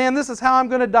the end. Man, this is how I'm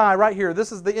going to die right here.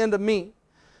 This is the end of me.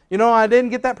 You know, I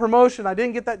didn't get that promotion. I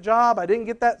didn't get that job. I didn't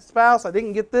get that spouse. I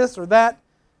didn't get this or that.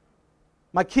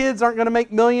 My kids aren't going to make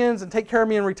millions and take care of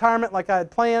me in retirement like I had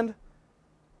planned.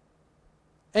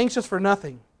 Anxious for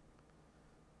nothing.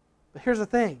 But here's the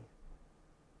thing.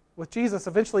 With Jesus,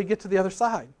 eventually you get to the other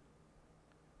side.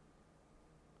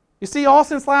 You see, all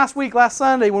since last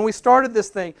Sunday, when we started this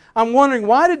thing, I'm wondering,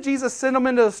 why did Jesus send them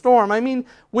into the storm? I mean,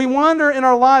 we wonder in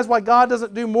our lives why God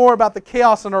doesn't do more about the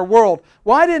chaos in our world.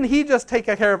 Why didn't he just take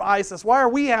care of ISIS? Why are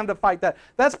we having to fight that?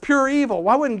 That's pure evil.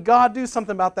 Why wouldn't God do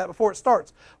something about that before it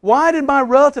starts? Why did my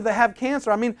relative that have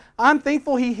cancer, I mean, I'm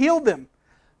thankful he healed them.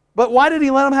 But why did he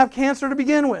let them have cancer to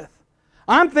begin with?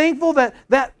 I'm thankful that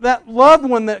loved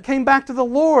one that came back to the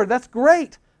Lord, that's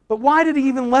great. But why did he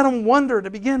even let them wonder to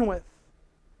begin with?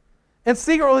 And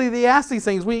secretly they ask these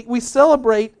things. We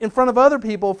celebrate in front of other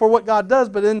people for what God does,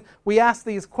 but then we ask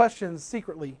these questions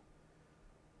secretly.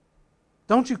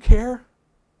 Don't you care?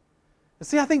 And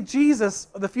see, I think Jesus,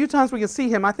 the few times we can see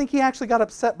him, I think he actually got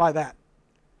upset by that.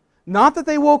 Not that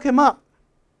they woke him up.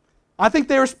 I think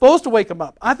they were supposed to wake him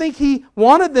up. I think he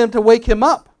wanted them to wake him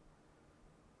up.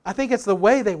 I think it's the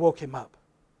way they woke him up.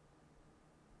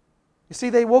 You see,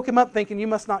 they woke him up thinking, you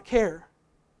must not care.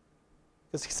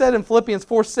 Because he said in Philippians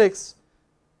 4:6,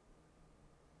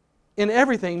 in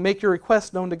everything, make your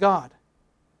requests known to God.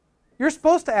 You're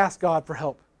supposed to ask God for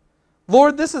help.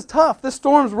 Lord, this is tough. This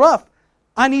storm's rough.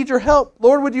 I need your help.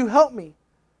 Lord, would you help me?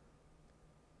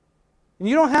 And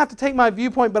you don't have to take my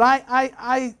viewpoint, but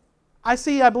I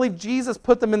believe Jesus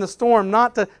put them in the storm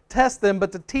not to test them,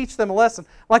 but to teach them a lesson.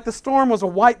 Like the storm was a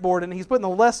whiteboard and he's putting a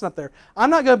lesson up there. I'm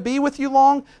not going to be with you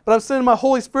long, but I'm sending my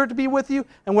Holy Spirit to be with you.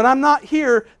 And when I'm not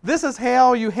here, this is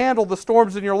how you handle the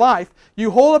storms in your life.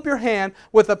 You hold up your hand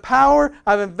with the power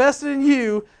I've invested in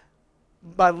you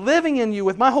by living in you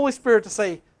with my Holy Spirit to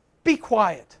say, be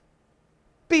quiet,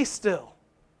 be still.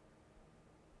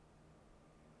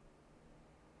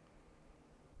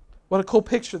 What a cool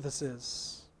picture this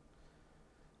is.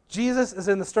 Jesus is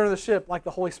in the stern of the ship like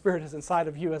the Holy Spirit is inside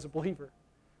of you as a believer.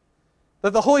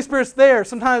 That the Holy Spirit's there.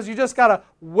 Sometimes you just got to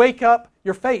wake up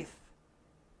your faith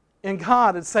in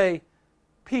God and say,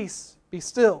 peace, be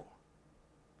still.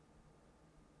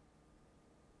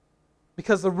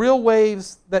 Because the real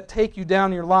waves that take you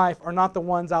down in your life are not the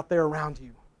ones out there around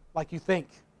you, like you think.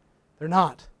 They're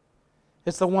not.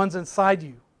 It's the ones inside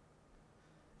you.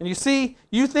 And you see,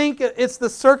 you think it's the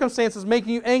circumstances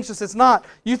making you anxious. It's not.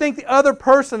 You think the other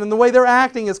person and the way they're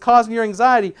acting is causing your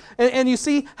anxiety. And you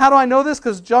see, how do I know this?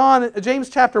 Because James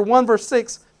chapter 1, verse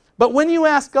 6, but when you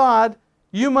ask God,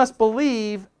 you must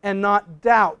believe and not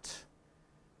doubt.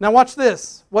 Now watch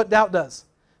this, what doubt does.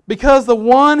 Because the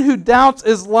one who doubts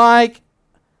is like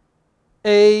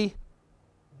a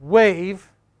wave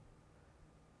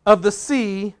of the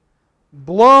sea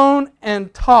blown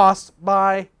and tossed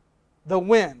by the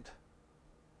wind.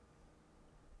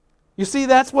 You see,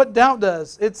 that's what doubt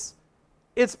does.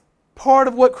 It's part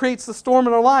of what creates the storm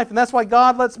in our life. And that's why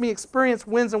God lets me experience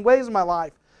winds and waves in my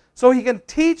life. So he can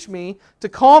teach me to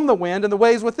calm the wind and the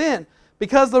waves within.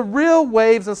 Because the real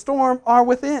waves and storm are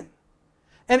within.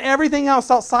 And everything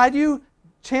else outside you,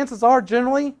 chances are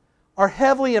generally, are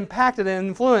heavily impacted and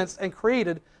influenced and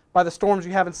created by the storms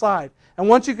you have inside. And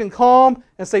once you can calm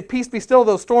and say, peace be still,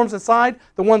 those storms inside,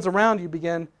 the ones around you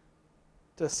begin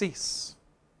to cease.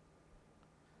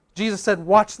 Jesus said,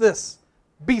 watch this.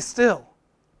 Be still.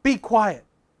 Be quiet.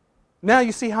 Now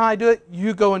you see how I do it?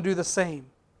 You go and do the same.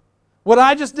 What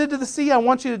I just did to the sea, I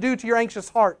want you to do to your anxious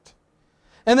heart.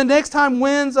 And the next time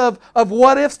winds of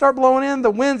what if start blowing in,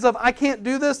 the winds of I can't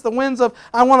do this, the winds of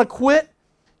I want to quit,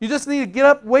 you just need to get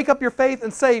up, wake up your faith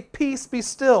and say, peace, be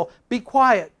still, be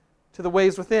quiet to the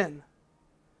waves within.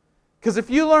 Because if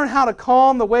you learn how to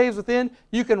calm the waves within,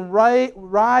 you can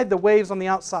ride the waves on the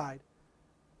outside.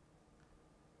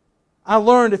 I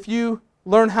learned if you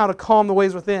learn how to calm the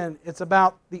waves within, it's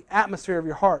about the atmosphere of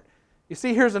your heart. You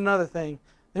see, here's another thing.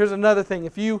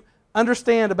 If you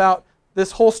understand about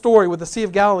this whole story with the Sea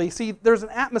of Galilee, see, there's an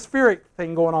atmospheric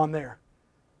thing going on there.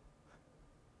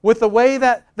 With the way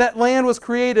that land was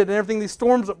created and everything, these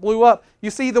storms that blew up, you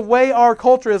see the way our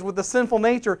culture is with the sinful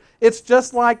nature, it's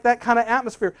just like that kind of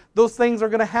atmosphere. Those things are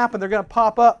going to happen. They're going to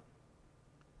pop up.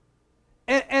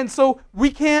 And so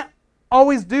we can't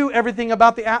always do everything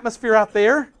about the atmosphere out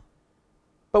there,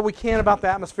 but we can about the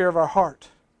atmosphere of our heart.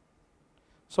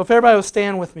 So if everybody would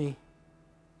stand with me.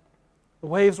 The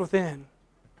waves within.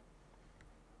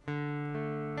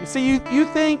 You see, you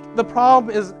think the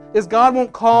problem is God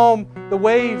won't calm the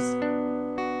waves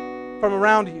from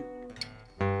around you.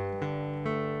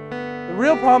 The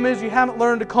real problem is you haven't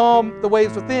learned to calm the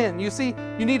waves within. You see,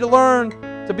 you need to learn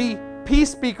to be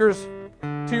peace speakers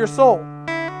to your soul.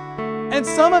 And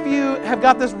some of you have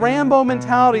got this Rambo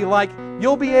mentality, like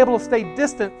you'll be able to stay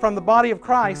distant from the body of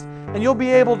Christ and you'll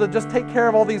be able to just take care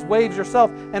of all these waves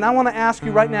yourself. And I want to ask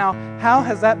you right now, how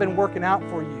has that been working out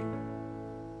for you?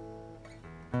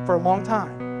 For a long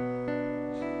time.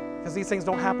 Because these things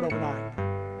don't happen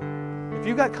overnight. If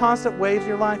you've got constant waves in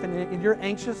your life and you're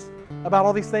anxious about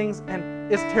all these things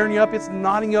and it's tearing you up, it's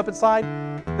knotting you up inside,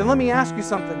 then let me ask you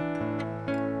something.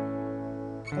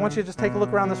 I want you to just take a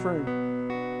look around this room.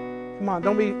 Come on,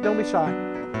 don't be shy.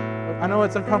 I know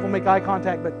it's uncomfortable to make eye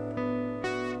contact, but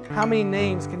how many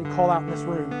names can you call out in this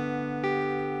room?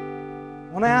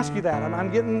 I want to ask you that. I'm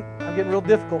getting real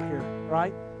difficult here,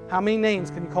 right? How many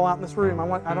names can you call out in this room?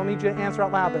 I don't need you to answer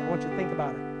out loud, but I want you to think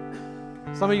about it.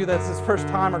 Some of you, that's this first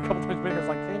time or a couple times been here, it's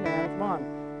like, hey man, come on.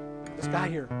 This guy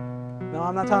here. No,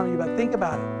 I'm not telling you, but think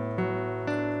about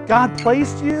it. God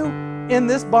placed you in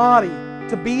this body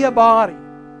to be a body.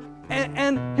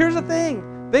 And here's the thing.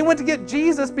 They went to get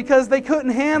Jesus because they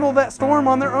couldn't handle that storm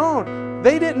on their own.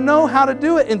 They didn't know how to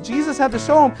do it, and Jesus had to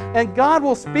show them. And God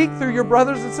will speak through your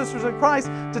brothers and sisters in Christ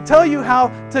to tell you how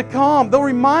to calm. They'll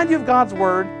remind you of God's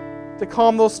Word to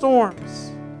calm those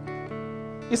storms.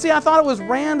 You see, I thought it was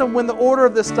random when the order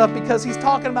of this stuff, because he's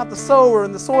talking about the sower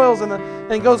and the soils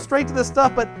and goes straight to this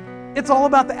stuff, but it's all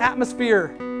about the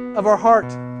atmosphere of our heart.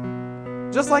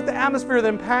 Just like the atmosphere that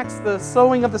impacts the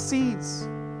sowing of the seeds.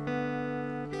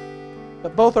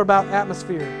 But both are about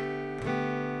atmosphere.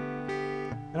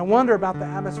 And I wonder about the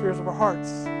atmospheres of our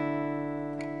hearts.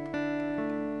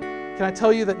 Can I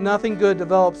tell you that nothing good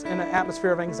develops in an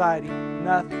atmosphere of anxiety?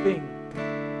 Nothing.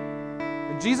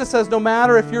 And Jesus says no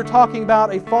matter if you're talking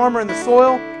about a farmer in the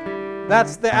soil,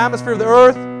 that's the atmosphere of the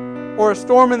earth, or a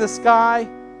storm in the sky,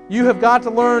 you have got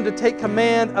to learn to take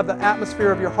command of the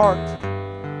atmosphere of your heart.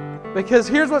 Because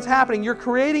here's what's happening. You're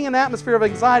creating an atmosphere of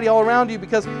anxiety all around you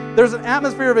because there's an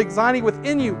atmosphere of anxiety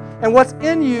within you. And what's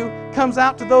in you comes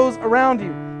out to those around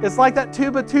you. It's like that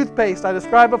tube of toothpaste I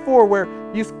described before where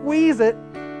you squeeze it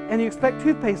and you expect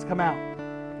toothpaste to come out.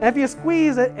 And if you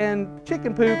squeeze it and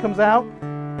chicken poo comes out,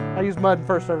 I used mud in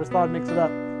first service, thought I'd mix it up.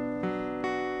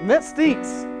 And that stinks.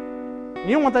 And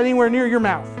you don't want that anywhere near your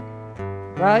mouth.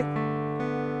 Right?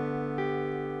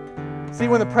 See,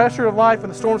 when the pressure of life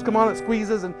and the storms come on, it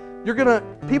squeezes, and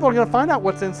people are gonna find out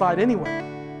what's inside anyway,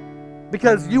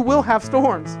 because you will have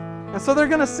storms, and so they're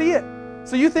gonna see it.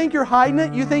 So you think you're hiding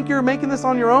it, you think you're making this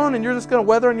on your own, and you're just gonna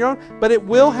weather on your own, but it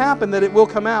will happen that it will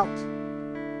come out.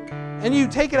 And you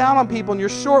take it out on people, and you're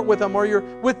short with them, or you're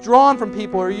withdrawn from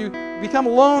people, or you become a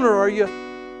loner, or you,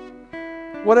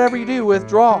 whatever you do,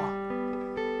 withdraw.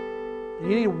 And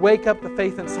you need to wake up the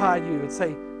faith inside you and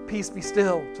say, peace be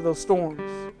still to those storms.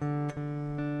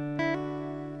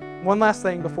 One last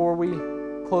thing before we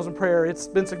close in prayer. It's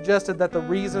been suggested that the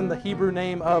reason the Hebrew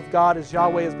name of God is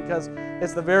Yahweh is because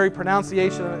it's the very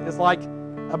pronunciation is like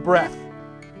a breath.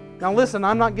 Now listen,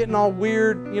 I'm not getting all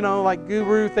weird, like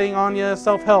guru thing on you,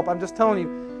 self-help. I'm just telling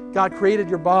you, God created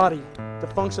your body to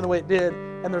function the way it did,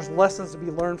 and there's lessons to be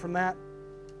learned from that.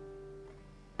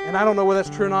 And I don't know whether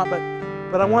that's true or not,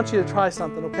 but I want you to try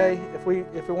something, okay?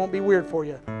 If it won't be weird for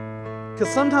you. Because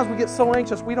sometimes we get so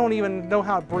anxious we don't even know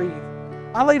how to breathe.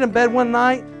 I laid in bed one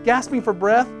night, gasping for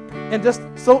breath, and just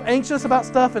so anxious about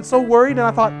stuff and so worried, and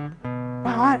I thought,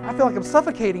 wow, I feel like I'm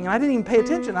suffocating, and I didn't even pay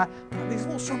attention. I had these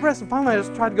little short breaths, and finally I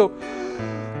just tried to go,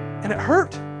 and it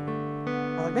hurt.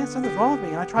 I'm like, man, something's wrong with me.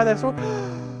 And I tried that, so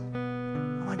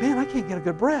I'm like, man, I can't get a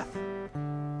good breath.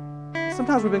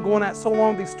 sometimes we've been going at so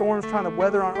long these storms, trying to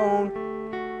weather our own,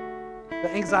 the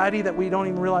anxiety that we don't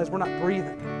even realize we're not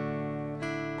breathing.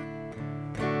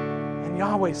 And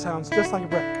Yahweh sounds just like a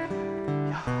breath.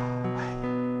 Yahweh.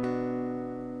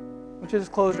 Won't you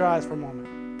just close your eyes for a moment?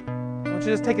 Won't you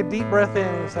just take a deep breath in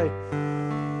and say,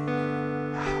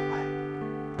 Yahweh.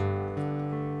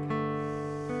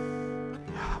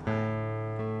 Yahweh.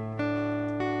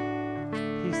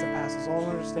 Peace that passes all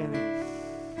understanding.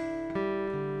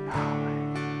 Yahweh.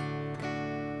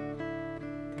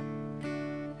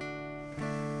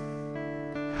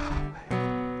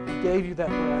 He gave you that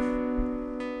breath.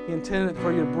 He intended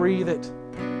for you to breathe it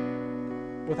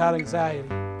without anxiety.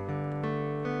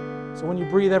 So when you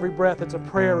breathe every breath, it's a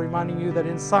prayer reminding you that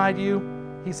inside you,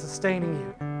 He's sustaining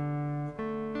you.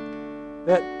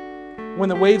 That when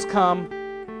the waves come,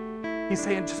 He's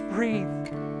saying, just breathe.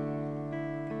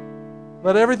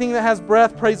 Let everything that has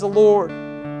breath praise the Lord.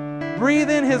 Breathe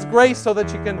in His grace so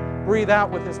that you can breathe out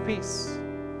with His peace.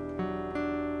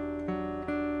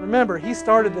 Remember, He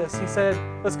started this. He said,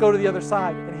 let's go to the other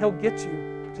side, and He'll get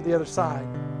you to the other side.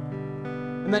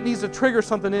 And that needs to trigger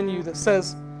something in you that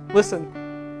says,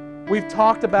 listen, we've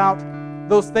talked about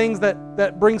those things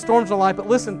that bring storms in life, but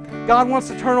listen, God wants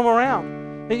to turn them around.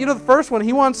 And you know, the first one,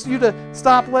 He wants you to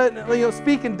stop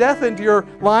speaking death into your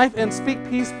life and speak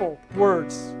peaceful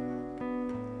words.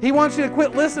 He wants you to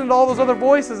quit listening to all those other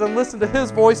voices and listen to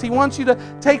His voice. He wants you to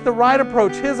take the right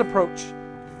approach, His approach,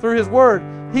 through His Word.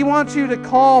 He wants you to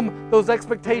calm those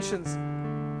expectations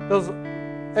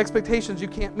you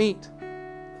can't meet.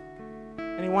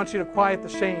 And He wants you to quiet the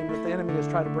shame that the enemy has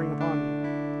tried to bring upon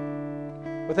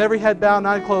you. With every head bowed and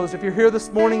eye closed, if you're here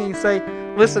this morning and you say,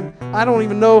 listen, I don't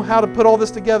even know how to put all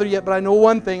this together yet, but I know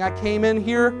one thing. I came in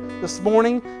here this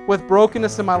morning with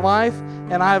brokenness in my life,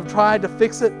 and I have tried to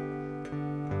fix it,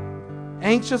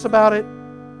 anxious about it,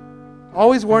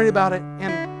 always worried about it,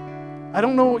 and I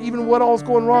don't know even what all's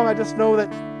going wrong. I just know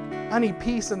that I need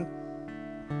peace, and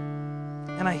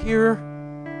I hear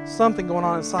something going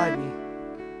on inside me.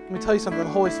 Let me tell you something. The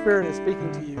Holy Spirit is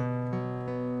speaking to you.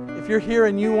 If you're here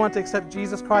and you want to accept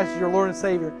Jesus Christ as your Lord and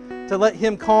Savior, to let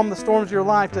Him calm the storms of your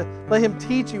life, to let Him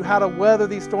teach you how to weather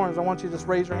these storms, I want you to just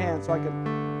raise your hand so I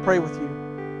can pray with you.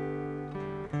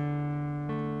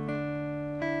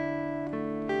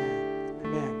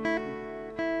 Amen.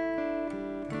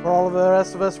 For all of the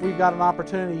rest of us, we've got an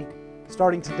opportunity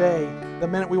starting today, the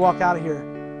minute we walk out of here.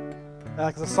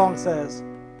 Like the song says,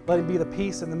 let Him be the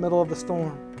peace in the middle of the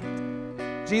storm.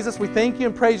 Jesus, we thank You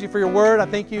and praise You for Your word. I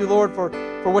thank You, Lord, for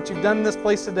what You've done in this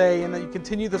place today, and that You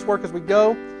continue this work as we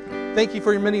go. Thank You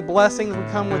for Your many blessings. We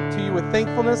come to You with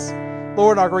thankfulness.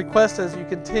 Lord, our request is You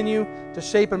continue to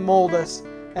shape and mold us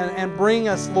and bring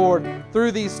us, Lord,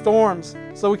 through these storms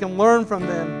so we can learn from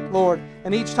them, Lord.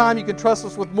 And each time You can trust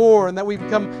us with more, and that we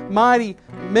become mighty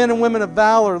men and women of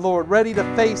valor, Lord, ready to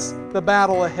face the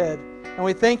battle ahead. And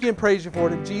we thank You and praise You for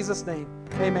it in Jesus' name.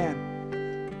 Amen.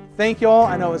 Thank you all.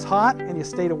 I know it's hot and you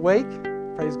stayed awake.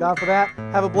 Praise God for that.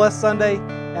 Have a blessed Sunday,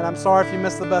 and I'm sorry if you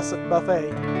missed the buffet.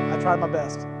 I tried my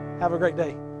best. Have a great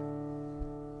day.